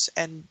owners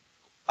and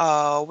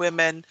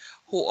women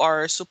who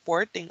are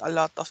supporting a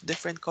lot of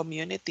different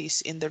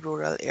communities in the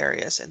rural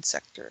areas and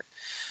sector.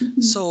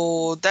 Mm-hmm.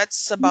 So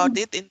that's Yeah. about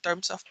it in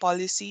terms of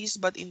policies.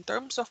 But in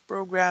terms of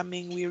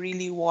programming, we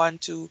really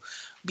want to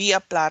be a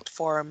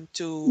platform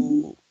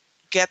Mm-hmm. to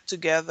get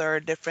together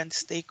different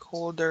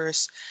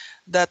stakeholders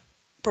that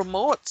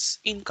promotes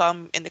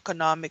income and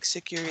economic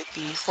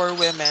security for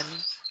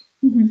women.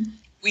 Mm-hmm.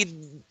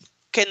 We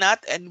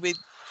cannot and we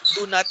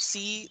do not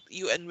see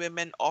UN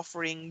Women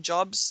offering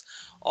jobs,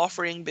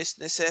 offering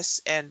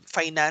businesses, and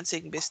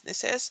financing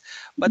businesses,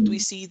 but we Mm-hmm.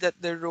 see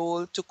that the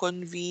role to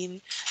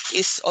convene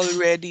is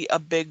already a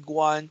big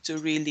one to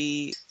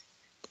really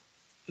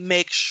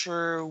make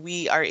sure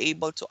we are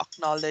able to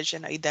acknowledge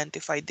and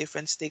identify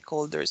different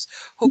stakeholders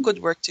who could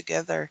work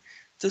together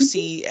to Mm-hmm.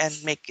 see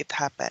and make it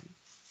happen.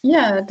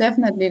 Yeah,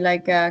 definitely.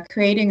 Like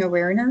creating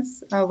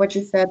awareness. What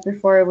you said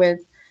before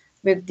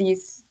with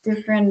these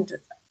different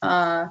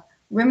uh,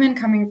 women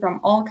coming from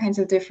all kinds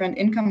of different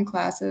income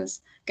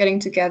classes getting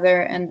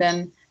together and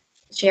then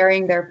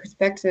sharing their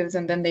perspectives,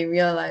 and then they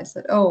realize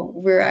that oh,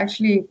 we're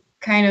actually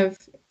kind of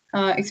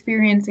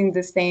experiencing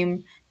the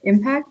same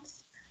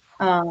impacts.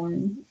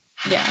 Um,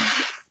 yeah,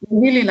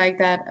 really like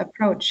that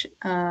approach.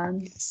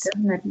 Yes.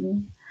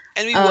 Definitely.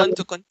 And we Um, want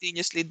to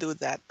continuously do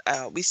that.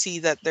 We see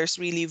that there's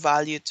really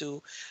value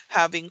to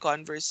having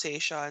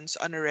conversations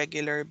on a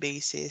regular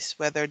basis,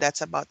 whether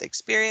that's about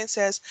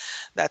experiences,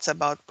 that's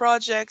about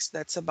projects,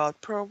 that's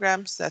about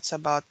programs, that's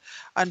about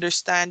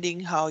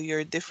understanding how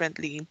you're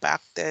differently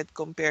impacted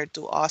compared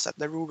to us at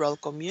the rural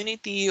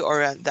community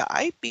or at the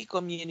IP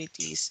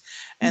communities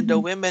and the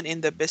mhm. women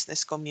in the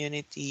business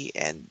community.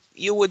 And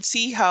you would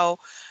see how,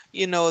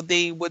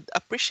 they would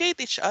appreciate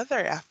each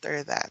other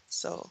after that.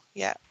 So,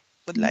 yeah,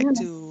 would like Yeah.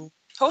 to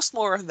host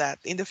more of that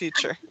in the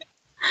future.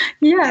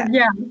 Yeah, Yeah.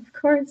 yeah, of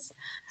course.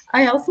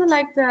 I also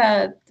like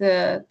the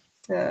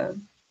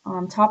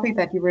topic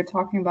that you were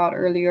talking about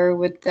earlier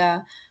with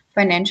the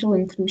financial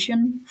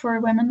inclusion for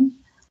women.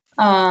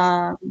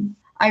 Yeah.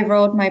 I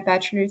wrote my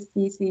bachelor's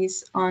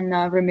thesis on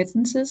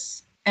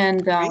remittances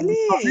and poverty.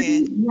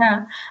 Really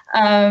Yeah,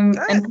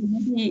 and good.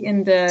 poverty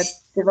in the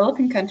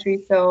developing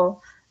countries,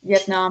 so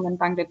Vietnam and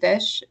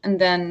Bangladesh. And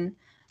then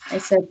I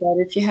said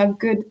that if you have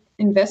good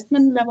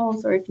investment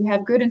levels or if you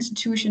have good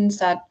institutions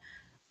that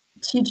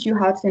teach you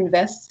how to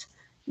invest,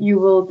 you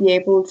will be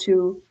able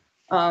to,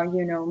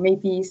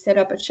 maybe set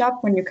up a shop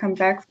when you come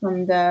back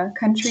from the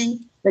country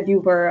that you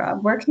were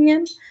working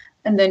in.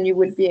 And then you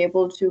would be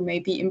able to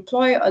maybe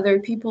employ other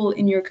people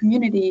in your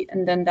community,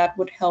 and then that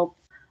would help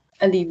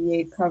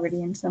alleviate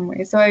poverty in some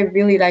way. So I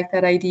really like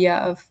that idea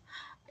of,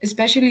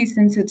 especially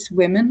since it's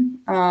women.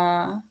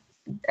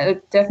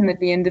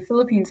 Definitely in the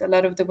Philippines, a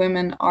lot of the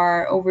women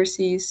are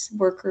overseas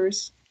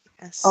workers.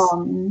 Yes.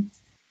 Um,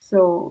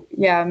 so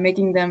yeah,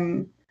 making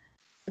them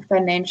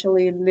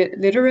financially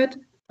literate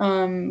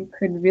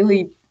could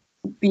really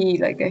be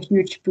like a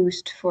huge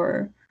boost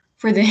for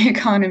the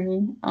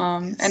economy.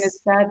 And it's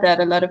Yes. sad that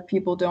a lot of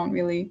people don't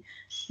really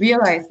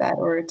realize that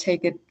or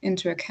take it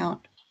into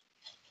account.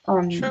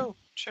 Um, True.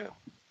 True.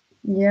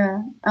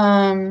 yeah.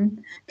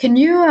 Can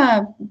you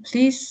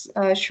please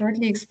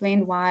shortly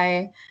explain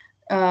why,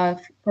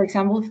 for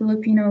example,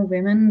 Filipino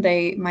women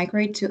they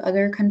migrate to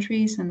other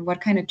countries and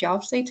what kind of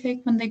jobs they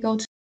take when they go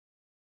to?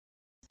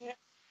 Yeah.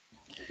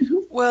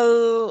 Mhm.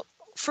 Well,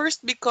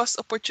 first because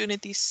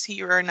opportunities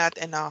here are not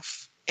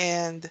enough,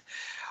 and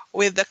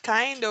with the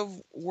kind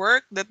of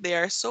work that they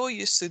are so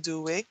used to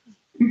doing,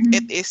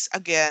 it Mhm. is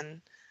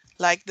again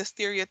like the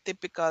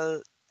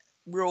stereotypical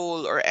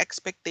role or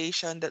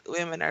expectation that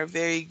women are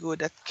very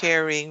good at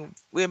caring,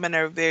 women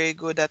are very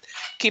good at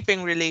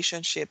keeping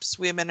relationships,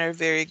 women are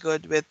very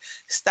good with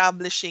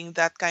establishing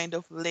that kind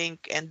of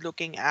link and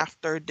looking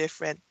after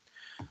different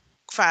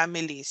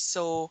families.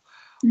 So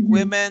Mhm.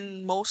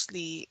 women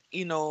mostly,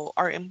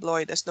 are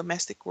employed as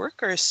domestic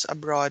workers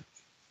abroad.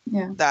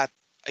 Yeah. That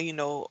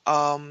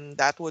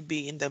that would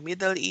be in the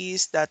Middle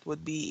East, that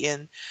would be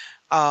in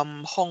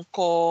Hong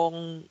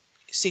Kong,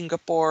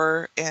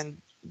 Singapore,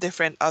 and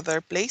different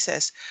other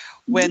places.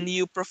 Mhm. When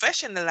you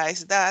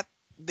professionalize that,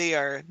 they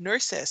are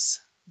nurses,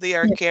 they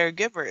are Yeah.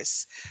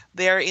 caregivers,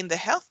 they are in the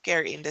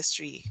healthcare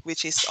industry,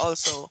 which is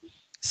also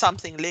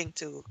something linked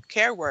to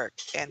care work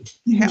and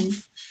Mhm.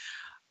 health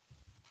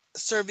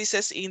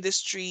services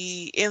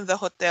industry in the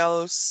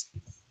hotels.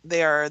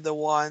 They are the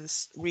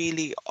ones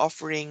really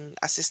offering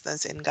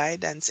assistance and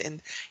guidance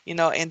in in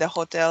the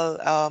hotel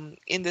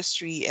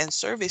industry and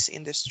service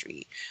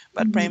industry.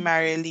 But Mhm.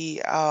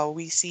 primarily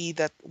we see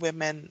that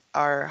women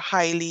are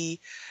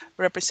highly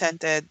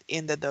represented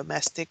in the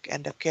domestic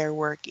and the care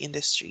work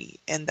industry,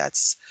 and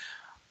that's,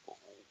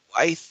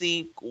 I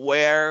think,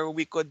 where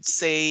we could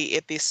say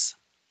it is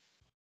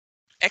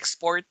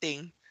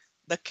exporting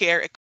the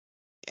care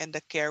and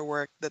the care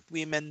work that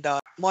women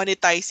does,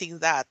 monetizing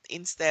that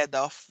instead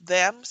of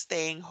them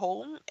staying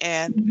home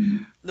and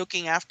Mhm.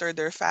 looking after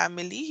their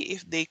family.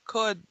 If they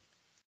could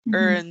Mhm.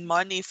 earn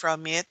money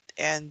from it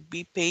and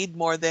be paid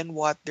more than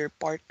what their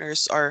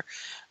partners are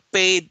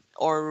paid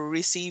or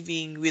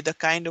receiving with the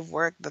kind of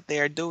work that they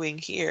are doing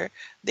here,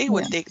 they Yeah.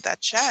 would take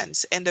that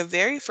chance. And the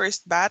very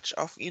first batch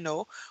of,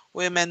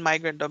 women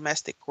migrant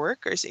domestic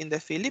workers in the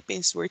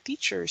Philippines were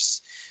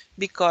teachers,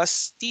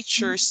 because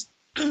teachers,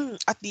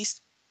 at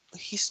least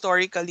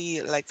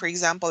historically, like for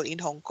example in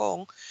Hong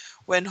Kong,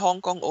 when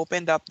Hong Kong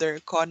opened up their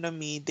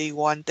economy, they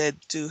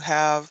wanted to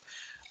have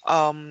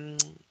um,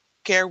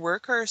 care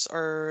workers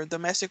or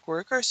domestic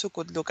workers who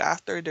could look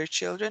after their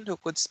children, who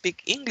could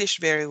speak English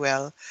very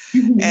well.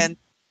 Mhm. And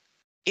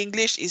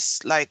English is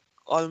like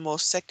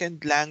almost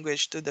second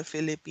language to the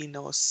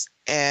Filipinos.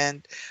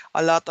 And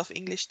a lot of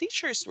English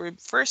teachers were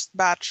first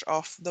batch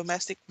of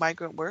domestic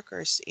migrant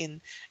workers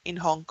in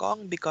Hong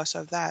Kong because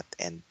of that.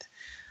 And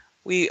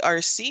we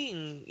are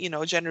seeing,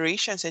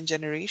 generations and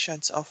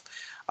generations of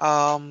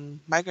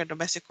migrant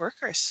domestic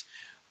workers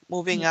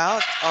moving Yeah.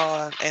 out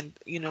and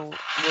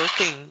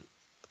working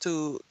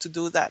to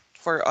do that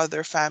for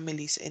other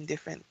families in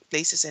different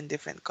places and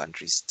different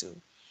countries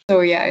too.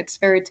 So yeah, it's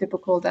very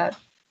typical that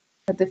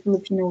the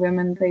Filipino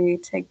women they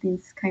take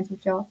these kinds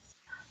of jobs.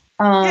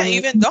 Yeah, Um,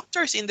 even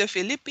doctors in the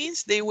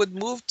Philippines, they would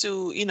move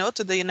to,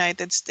 to the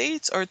United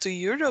States or to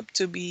Europe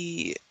to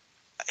be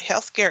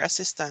healthcare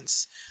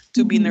assistants,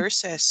 to be mhm.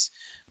 nurses.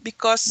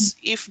 Because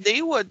if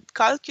they would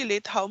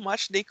calculate how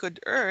much they could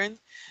earn,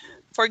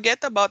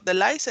 forget about the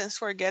license,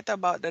 forget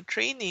about the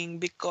training,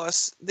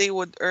 because they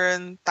would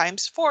earn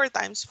times four,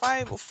 times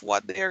five of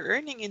what they are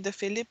earning in the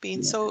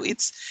Philippines. Yeah. So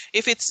it's,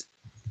 if it's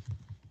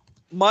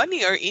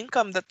money or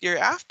income that you're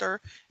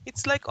after,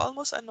 it's like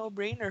almost a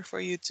no-brainer for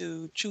you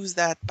to choose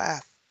that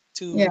path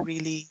to Yeah.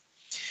 really.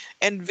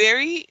 And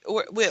very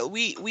well,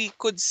 we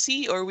could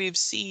see, or we've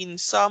seen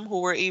some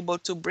who were able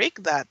to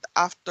break that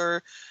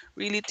after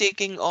really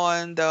taking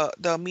on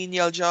the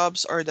menial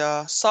jobs or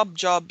the sub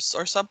jobs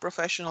or sub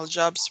professional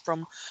jobs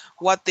from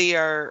what they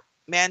are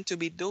meant to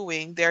be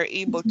doing, they're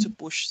able to Mhm.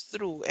 push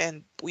through.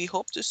 And we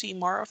hope to see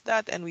more of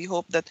that. And we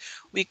hope that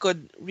we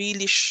could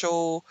really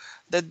show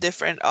the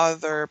different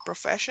other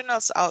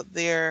professionals out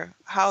there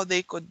how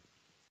they could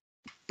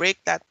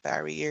break that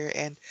barrier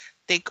and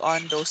take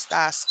on those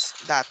tasks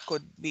that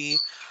could be,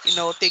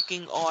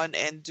 taking on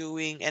and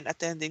doing and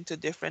attending to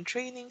different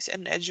trainings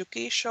and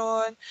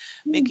education,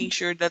 making Mm.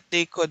 sure that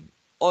they could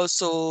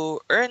also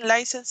earn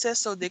licenses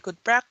so they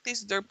could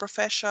practice their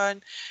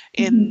profession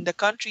in Mhm. the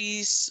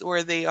countries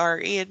where they are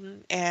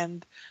in.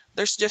 And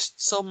there's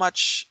just so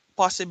much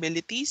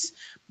possibilities,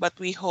 but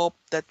we hope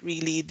that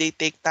really they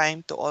take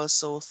time to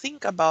also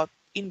think about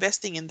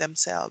investing in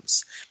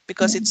themselves,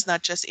 because Yeah. it's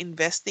not just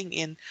investing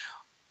in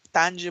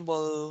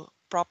tangible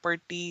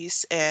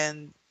properties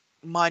and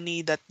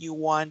money that you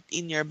want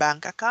in your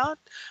bank account.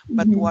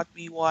 But Mhm. what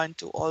we want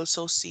to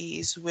also see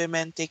is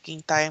women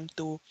taking time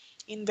to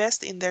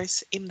invest in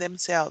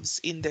themselves,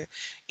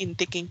 in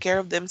taking care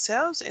of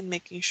themselves, and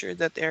making sure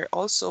that they're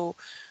also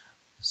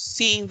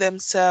seeing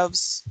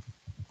themselves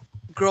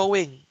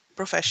growing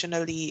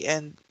professionally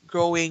and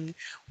growing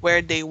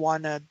where they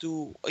want to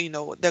do,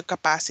 the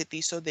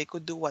capacity, so they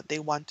could do what they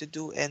want to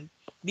do and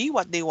be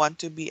what they want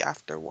to be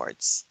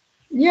afterwards.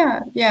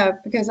 Yeah, yeah,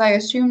 because I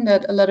assume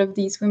that a lot of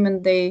these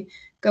women they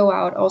go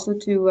out also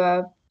to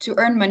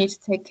earn money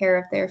to take care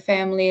of their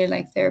family,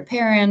 like their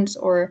parents,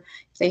 or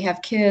if they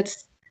have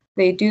kids,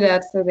 they do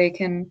that so they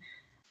can,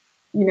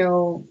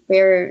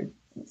 bear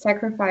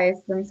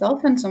sacrifice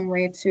themselves in some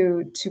way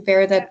to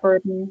bear Yeah. that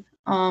burden.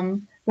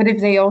 But if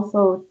they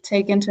also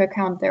take into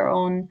account their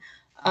own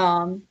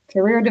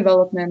career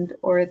development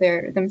or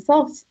their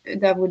themselves,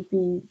 that would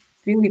be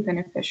really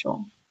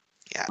beneficial.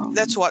 Yeah,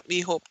 that's Um, what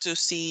we hope to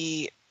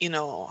see,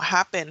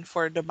 happen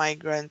for the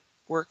migrant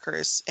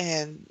workers,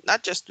 and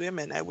not just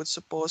women, I would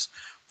suppose,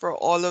 for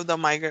all of the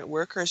migrant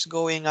workers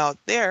going out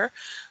there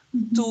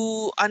mhm,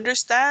 to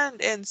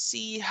understand and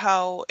see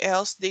how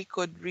else they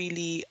could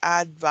really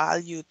add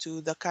value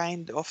to the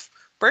kind of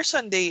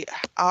person they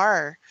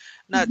are,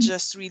 not mhm,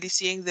 just really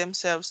seeing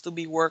themselves to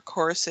be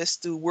workhorses,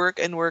 to work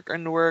and work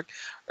and work,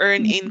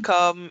 earn mhm,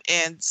 income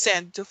and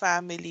send to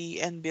family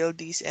and build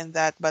this and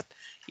that, but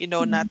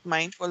not mhm.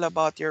 mindful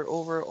about your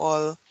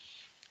overall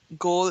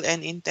goal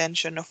and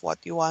intention of what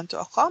you want to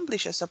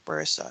accomplish as a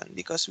person,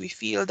 because we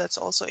feel that's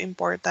also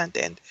important.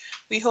 And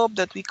we hope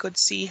that we could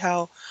see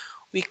how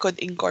we could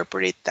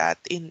incorporate that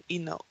in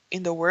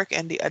the work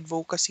and the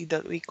advocacy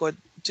that we could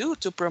do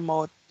to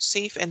promote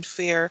safe and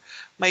fair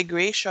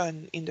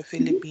migration in the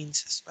Mhm.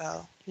 Philippines as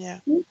well. Yeah.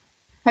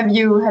 Have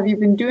you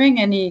been doing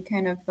any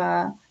kind of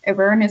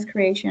awareness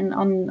creation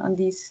on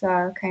these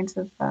kinds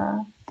of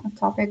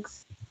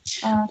topics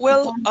so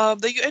Well, far?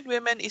 the UN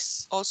Women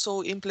is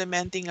also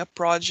implementing a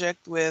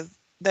project with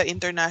the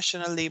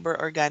International Labor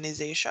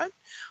Organization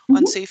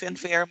on Mhm, safe and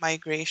fair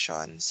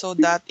migration. So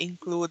that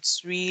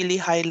includes really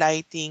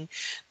highlighting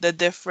the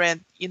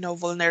different,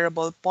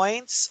 vulnerable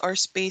points or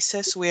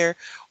spaces where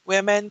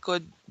women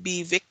could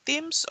be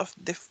victims of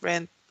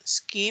different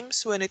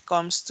schemes when it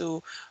comes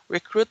to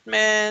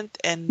recruitment,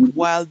 and mhm,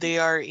 while they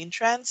are in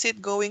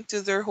transit going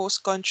to their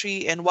host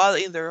country and while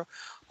in their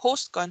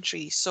host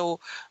country. So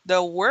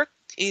the work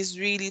is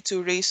really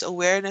to raise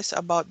awareness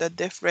about the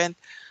different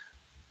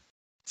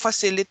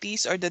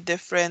facilities or the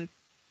different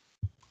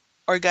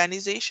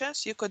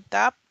organizations you could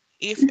tap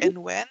if mhm.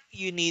 and when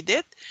you need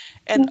it,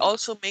 and Yeah.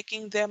 also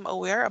making them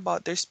aware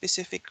about their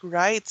specific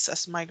rights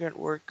as migrant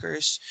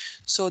workers,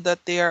 so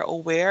that they are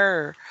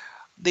aware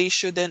they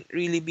shouldn't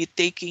really be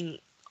taking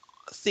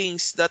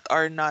things that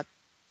are not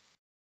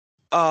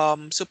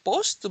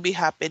supposed to be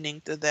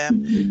happening to them,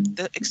 Mhm.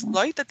 the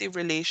exploitative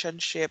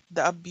relationship,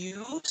 the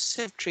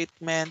abusive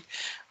treatment,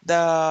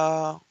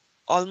 the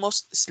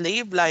almost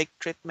slave-like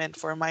treatment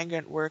for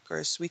migrant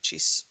workers, which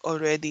is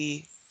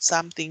already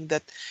something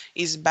that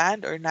is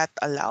banned or not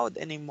allowed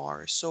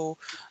anymore. So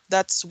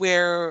that's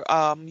where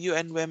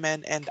UN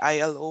Women and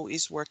ILO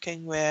is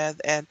working with,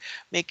 and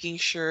making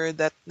sure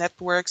that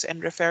networks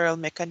and referral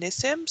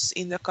mechanisms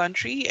in the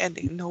country and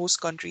in host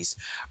countries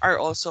are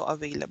also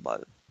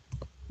available.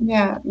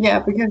 Yeah, yeah,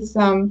 because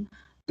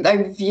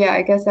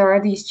I guess there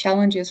are these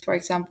challenges. For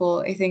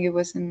example, I think it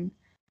was in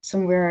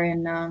somewhere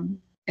in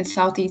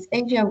Southeast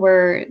Asia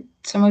where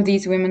some of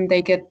these women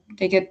they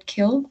get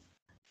killed.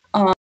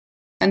 Um,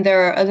 and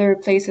there are other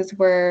places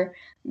where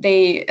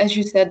they, as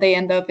you said, they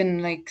end up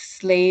in like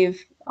slavery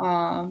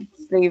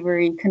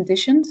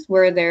conditions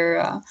where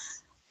their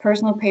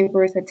personal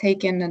papers are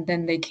taken and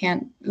then they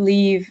can't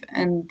leave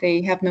and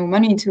they have no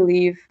money to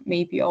leave,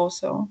 maybe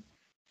also.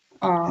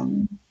 Yeah.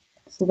 Um,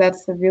 so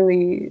that's a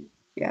really,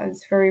 yeah,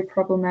 it's very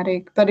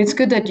problematic. But it's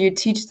good that you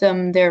teach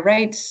them their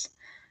rights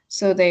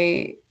so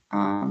they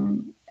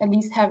at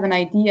least have an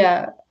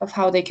idea of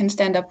how they can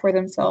stand up for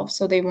themselves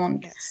so they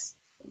won't Yes.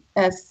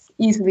 as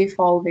easily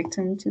fall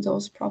victim to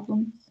those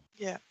problems.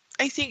 Yeah.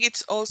 I think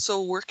it's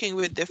also working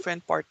with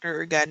different partner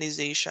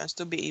organizations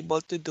to be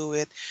able to do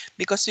it,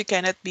 because we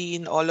cannot be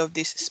in all of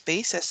these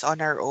spaces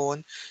on our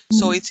own.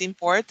 So Mhm. it's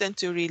important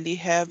to really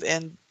have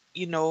and,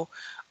 you know,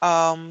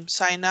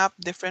 sign up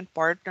different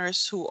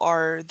partners who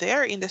are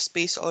there in the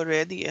space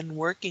already and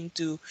working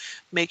to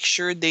make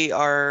sure they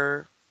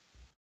are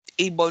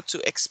able to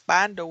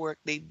expand the work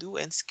they do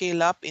and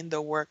scale up in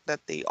the work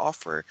that they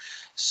offer.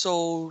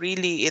 So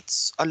really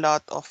it's a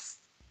lot of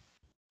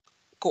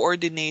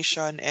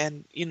coordination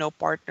and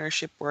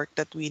partnership work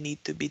that we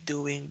need to be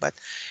doing. But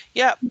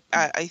yeah,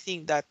 I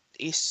think that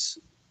is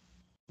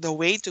the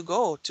way to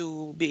go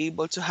to be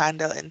able to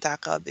handle and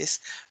tackle these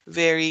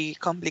very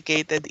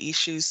complicated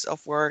issues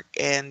of work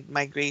and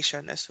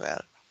migration as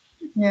well.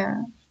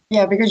 Yeah.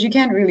 Yeah, because you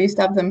can't really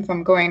stop them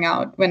from going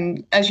out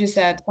when, as you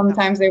said,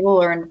 sometimes they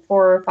will earn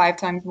 4 or 5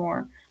 times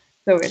more.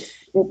 So it's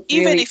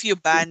Even really if you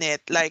ban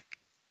it, like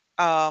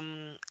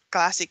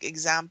classic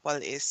example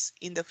is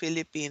in the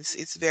Philippines,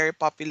 it's very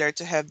popular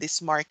to have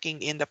this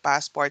marking in the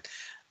passport,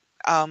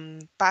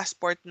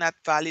 passport not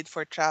valid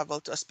for travel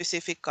to a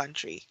specific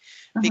country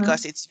uh-huh.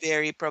 because it's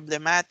very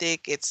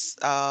problematic, it's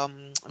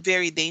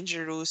very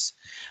dangerous.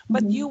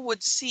 But Hmm. you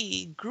would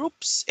see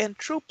groups and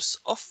troops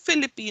of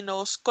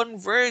Filipinos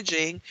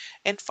converging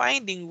and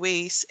finding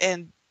ways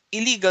and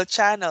illegal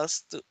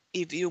channels, to,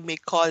 if you may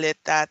call it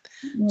that,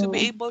 to Yeah.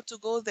 be able to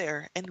go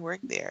there and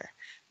work there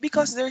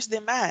Yeah. because there's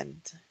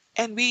demand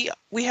and we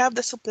have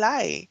the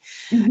supply,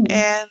 Hmm.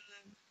 and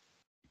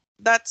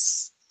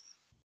that's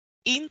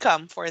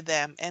income for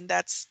them, and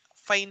that's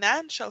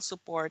financial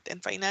support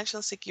and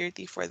financial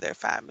security for their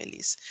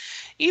families,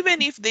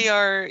 even if they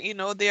are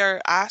they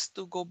are asked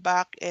to go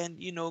back and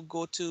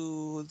go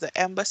to the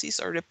embassies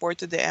or report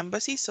to the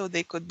embassy so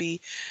they could be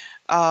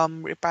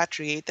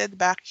repatriated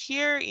back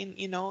here in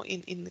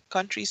in the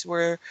countries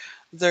where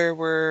there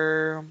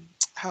were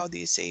how do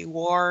you say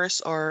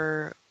wars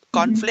or Hmm.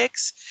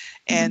 conflicts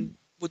Hmm. and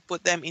would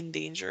put them in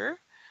danger.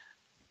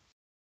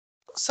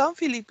 Some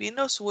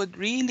Filipinos would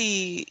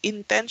really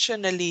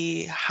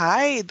intentionally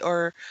hide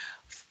or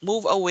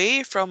move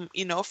away from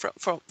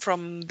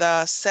from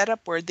the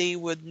setup where they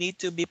would need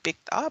to be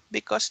picked up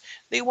because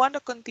they want to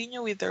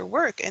continue with their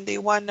work and they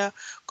want to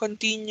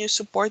continue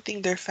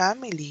supporting their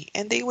family,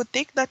 and they would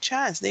take that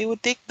chance, they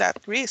would take that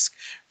risk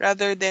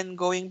rather than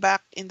going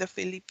back in the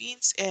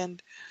Philippines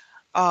and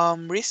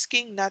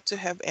risking not to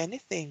have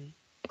anything,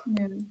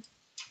 Yeah.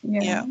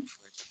 yeah, Yeah.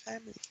 for the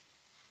family.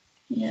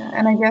 Yeah,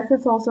 and I guess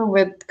it's also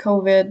with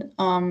COVID,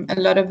 a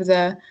lot of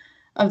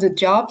the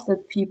jobs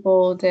that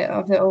people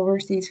of the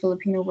overseas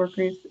Filipino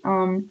workers,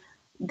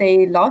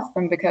 they lost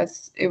them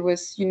because it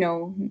was,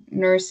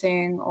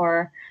 nursing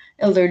or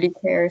elderly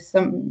care,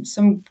 some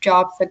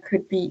jobs that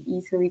could be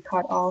easily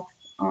cut off,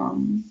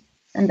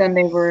 and then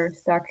they were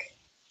stuck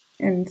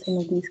in some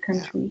of these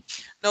Yeah. countries.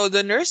 No,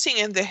 the nursing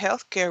and the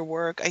healthcare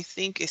work, I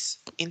think, is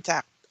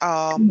intact.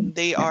 Mhm.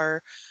 They Yeah.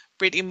 are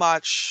pretty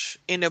much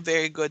in a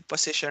very good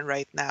position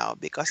right now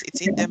because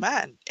it's in Yeah.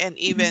 demand. And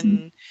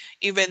Mhm.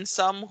 even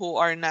some who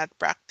are not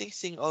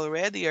practicing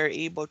already are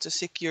able to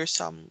secure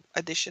some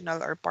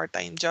additional or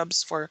part-time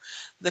jobs for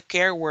the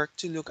care work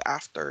to look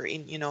after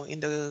in in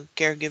the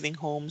caregiving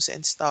homes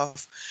and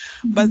stuff.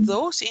 But Mhm.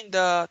 those in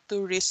the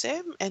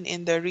tourism and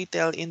in the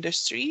retail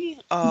industry,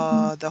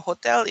 Mhm. the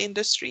hotel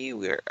industry,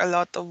 where a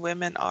lot of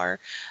women are,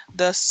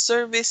 the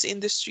service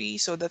industry,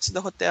 so that's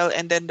the hotel,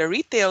 and then the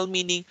retail,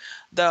 meaning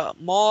the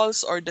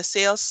malls or the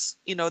sales,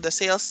 the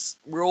sales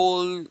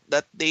role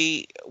that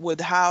they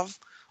would have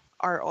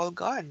are all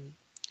gone.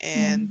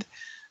 Yeah. And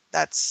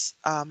that's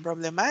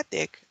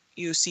problematic.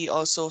 You see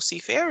also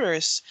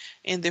seafarers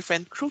in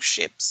different cruise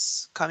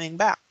ships coming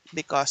back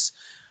because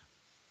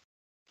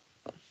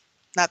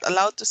not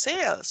allowed to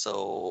sail.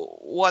 So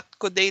what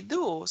could they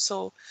do?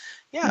 So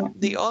yeah, Yeah.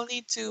 they all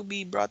need to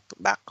be brought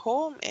back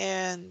home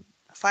and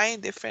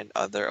find different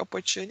other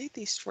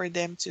opportunities for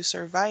them to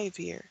survive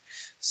here.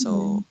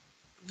 Yeah. So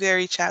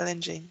very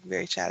challenging,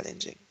 very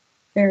challenging.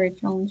 Very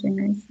challenging,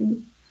 I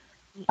see.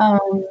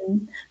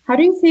 How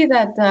do you see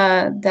that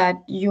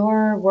that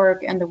your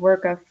work and the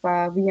work of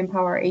We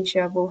Empower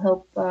Asia will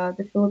help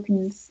the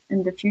Philippines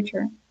in the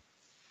future?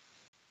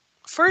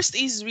 First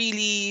is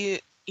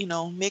really,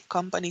 make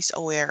companies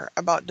aware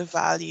about the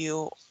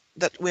value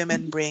that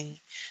women bring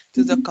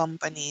to the Mhm.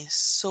 companies.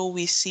 So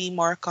we see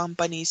more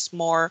companies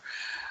more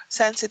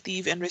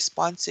sensitive and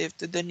responsive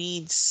to the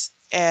needs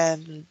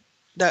and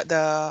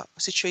the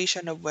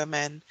situation of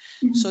women,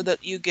 so Mhm.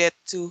 that you get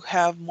to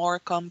have more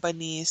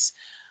companies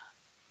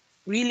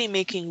really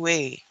making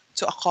way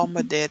to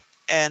accommodate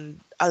and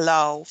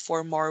allow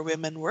for more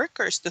women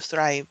workers to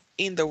thrive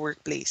in the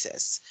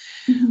workplaces,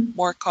 Mhm.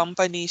 more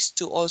companies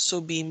to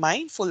also be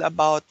mindful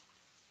about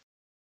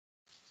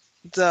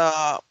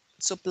the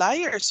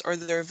suppliers or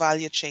their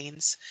value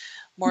chains,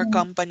 more Yeah.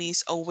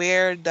 companies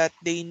aware that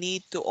they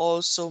need to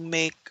also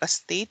make a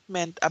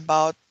statement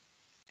about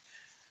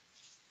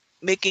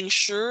making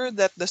sure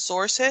that the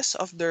sources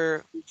of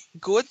their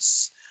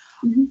goods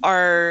Mhm.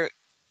 are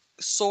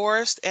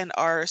sourced and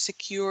are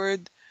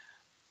secured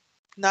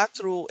not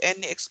through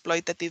any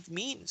exploitative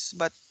means,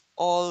 but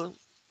all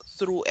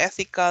through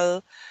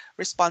ethical,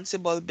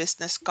 responsible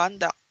business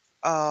conduct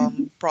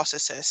Mhm.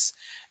 processes.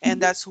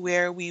 And Mhm. that's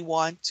where we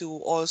want to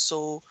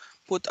also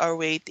put our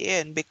weight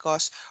in,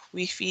 because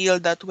we feel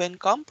that when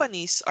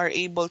companies are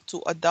able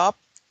to adopt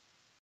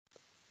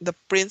the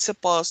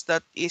principles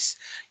that is,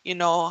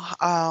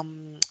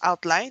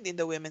 outlined in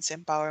the women's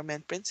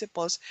empowerment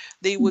principles,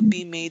 they would Mhm.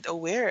 be made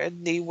aware,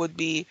 and they would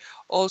be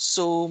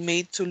also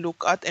made to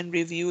look at and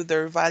review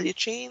their value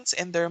chains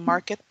and their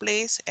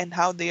marketplace, and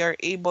how they are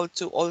able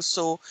to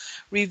also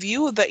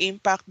review the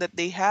impact that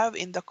they have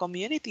in the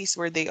communities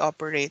where they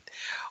operate.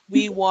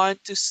 We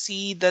want to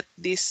see that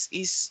this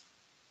is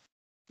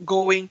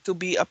going to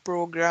be a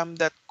program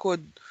that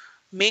could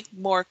make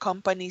more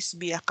companies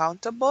be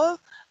accountable,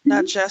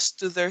 not Mhm. just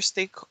to their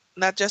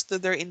not just to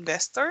their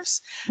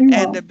investors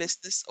and Yeah. the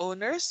business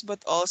owners,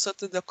 but also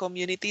to the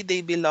community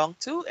they belong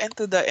to and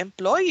to the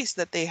employees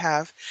that they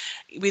have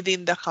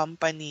within the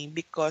company,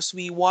 because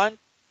we want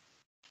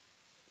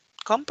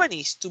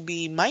companies to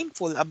be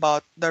mindful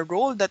about the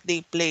role that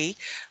they play,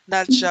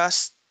 not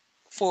just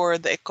for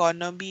the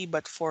economy,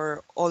 but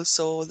for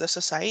also the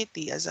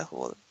society as a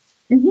whole.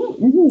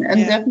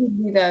 And Yeah.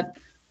 definitely that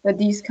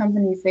these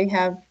companies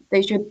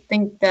they should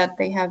think that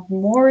they have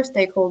more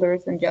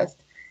stakeholders than just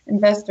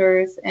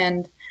investors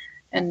and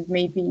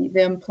maybe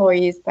the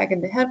employees back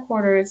in the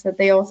headquarters, that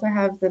they also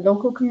have the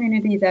local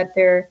community that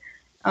they're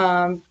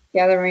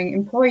gathering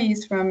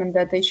employees from, and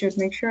that they should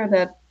make sure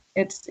that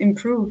it's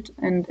improved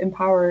and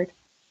empowered.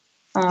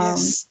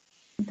 Um, Yes.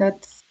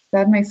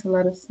 that makes a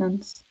lot of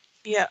sense.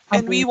 Yeah,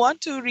 and we Um,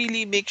 want to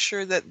really make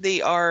sure that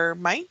they are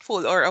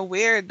mindful or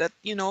aware that,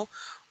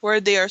 where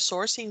they are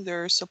sourcing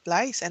their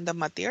supplies and the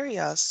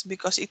materials,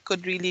 because it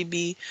could really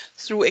be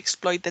through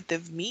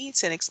exploitative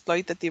means and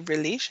exploitative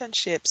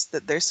relationships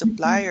that their mhm,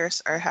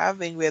 suppliers are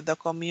having with the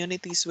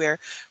communities where,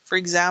 for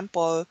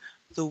example,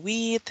 the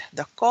wheat,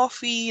 the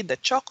coffee, the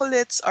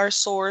chocolates are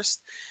sourced,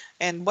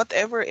 and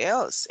whatever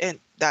else. And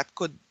that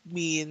could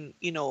mean,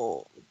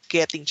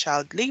 getting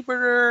child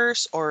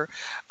laborers, or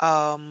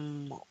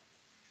um,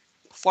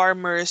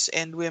 farmers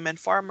and women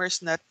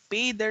farmers not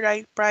pay the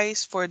right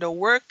price for the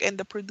work and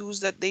the produce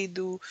that they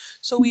do.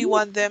 So we mhm.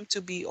 want them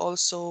to be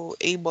also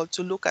able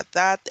to look at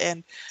that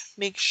and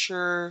make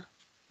sure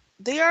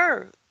they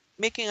are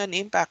making an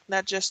impact,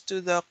 not just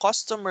to the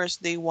customers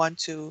they want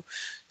to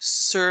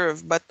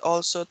serve, but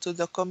also to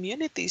the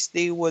communities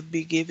they would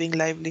be giving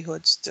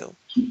livelihoods to.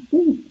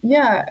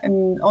 Yeah,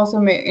 and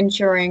also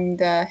ensuring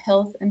the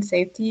health and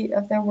safety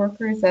of their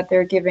workers, that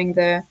they're giving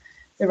the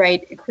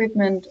right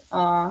equipment.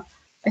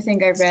 I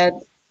think I read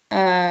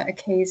a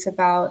case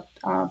about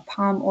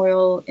palm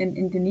oil in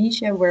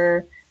Indonesia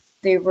where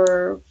they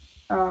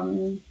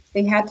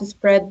had to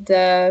spread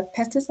the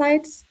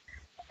pesticides,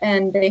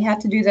 and they had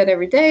to do that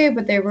every day,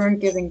 but they weren't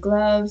giving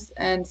gloves,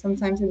 and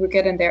sometimes it would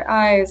get in their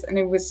eyes, and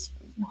it was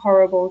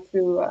horrible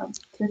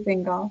to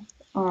think of.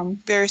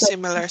 Very So.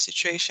 similar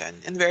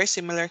situation and very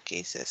similar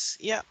cases.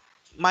 Yeah.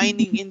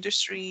 Mining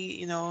industry,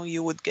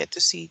 you would get to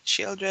see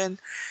children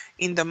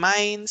in the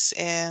mines,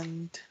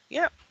 and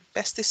yeah,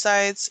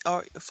 pesticides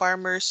or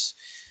farmers,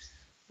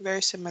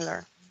 very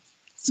similar.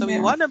 So we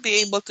Yeah. want to be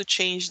able to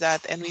change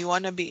that, and we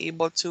want to be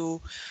able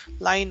to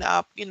line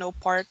up,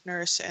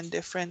 partners and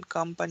different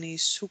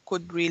companies who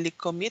could really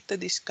commit to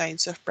these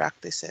kinds of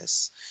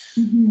practices.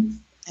 Mhm.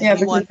 And Yeah,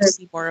 we because want to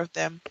see more of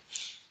them.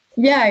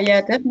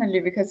 yeah, definitely.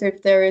 Because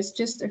if there is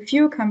just a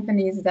few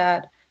companies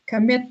that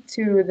commit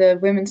to the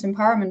women's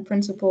empowerment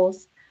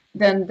principles,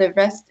 then the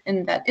rest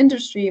in that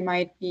industry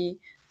might be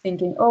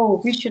thinking,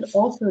 oh, we should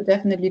also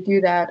definitely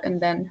do that.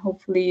 And then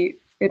hopefully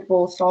it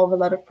will solve a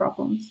lot of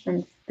problems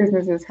and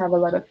businesses have a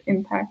lot of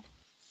impact.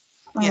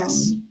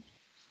 Yes. Um,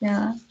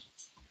 yeah.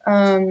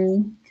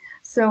 Um,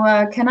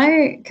 can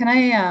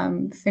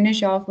I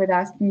finish off with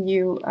asking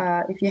you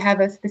if you have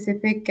a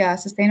specific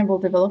sustainable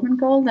development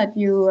goal that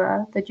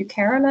you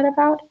care a lot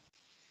about?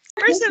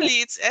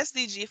 Personally, it's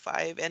SDG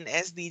 5 and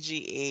SDG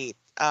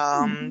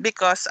 8,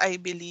 because I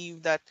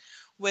believe that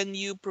when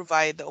you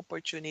provide the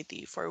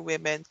opportunity for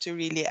women to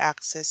really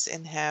access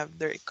and have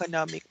their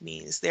economic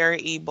means, they're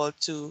able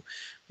to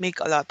make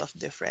a lot of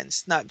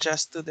difference, not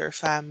just to their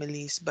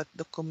families, but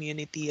the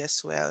community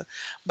as well.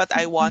 But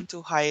I want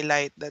to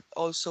highlight that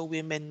also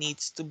women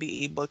needs to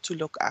be able to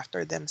look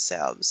after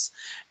themselves.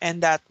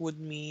 And that would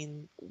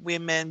mean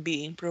women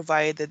being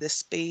provided a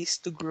space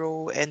to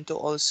grow and to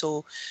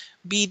also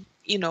be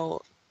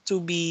to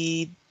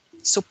be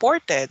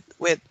supported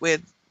with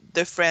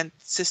different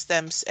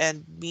systems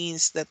and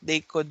means that they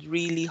could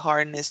really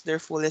harness their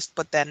fullest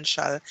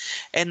potential,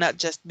 and not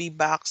just be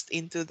boxed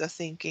into the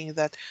thinking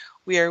that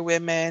we are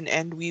women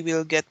and we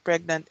will get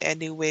pregnant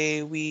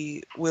anyway,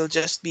 we will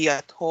just be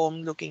at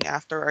home looking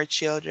after our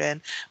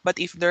children. But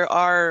if there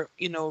are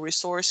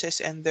resources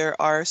and there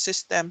are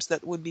systems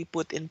that would be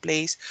put in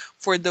place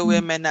for the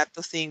women not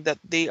to think that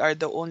they are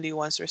the only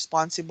ones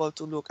responsible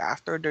to look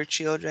after their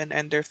children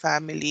and their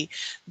family,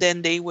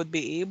 then they would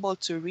be able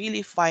to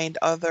really find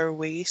other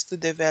ways to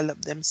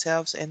develop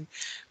themselves and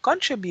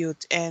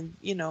contribute and,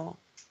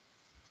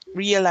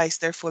 realize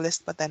their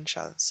fullest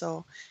potential.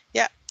 So,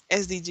 yeah,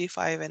 SDG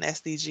 5 and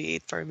SDG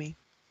 8 for me.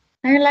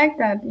 I like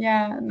that.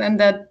 Yeah, and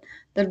that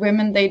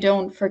women they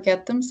don't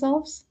forget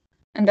themselves.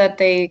 and that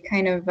they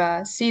kind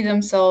of see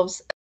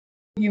themselves as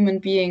a human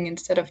being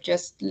instead of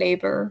just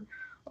labor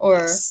or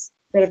Yes.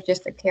 instead of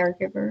just a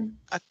caregiver.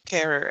 A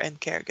carer and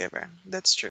caregiver. That's true.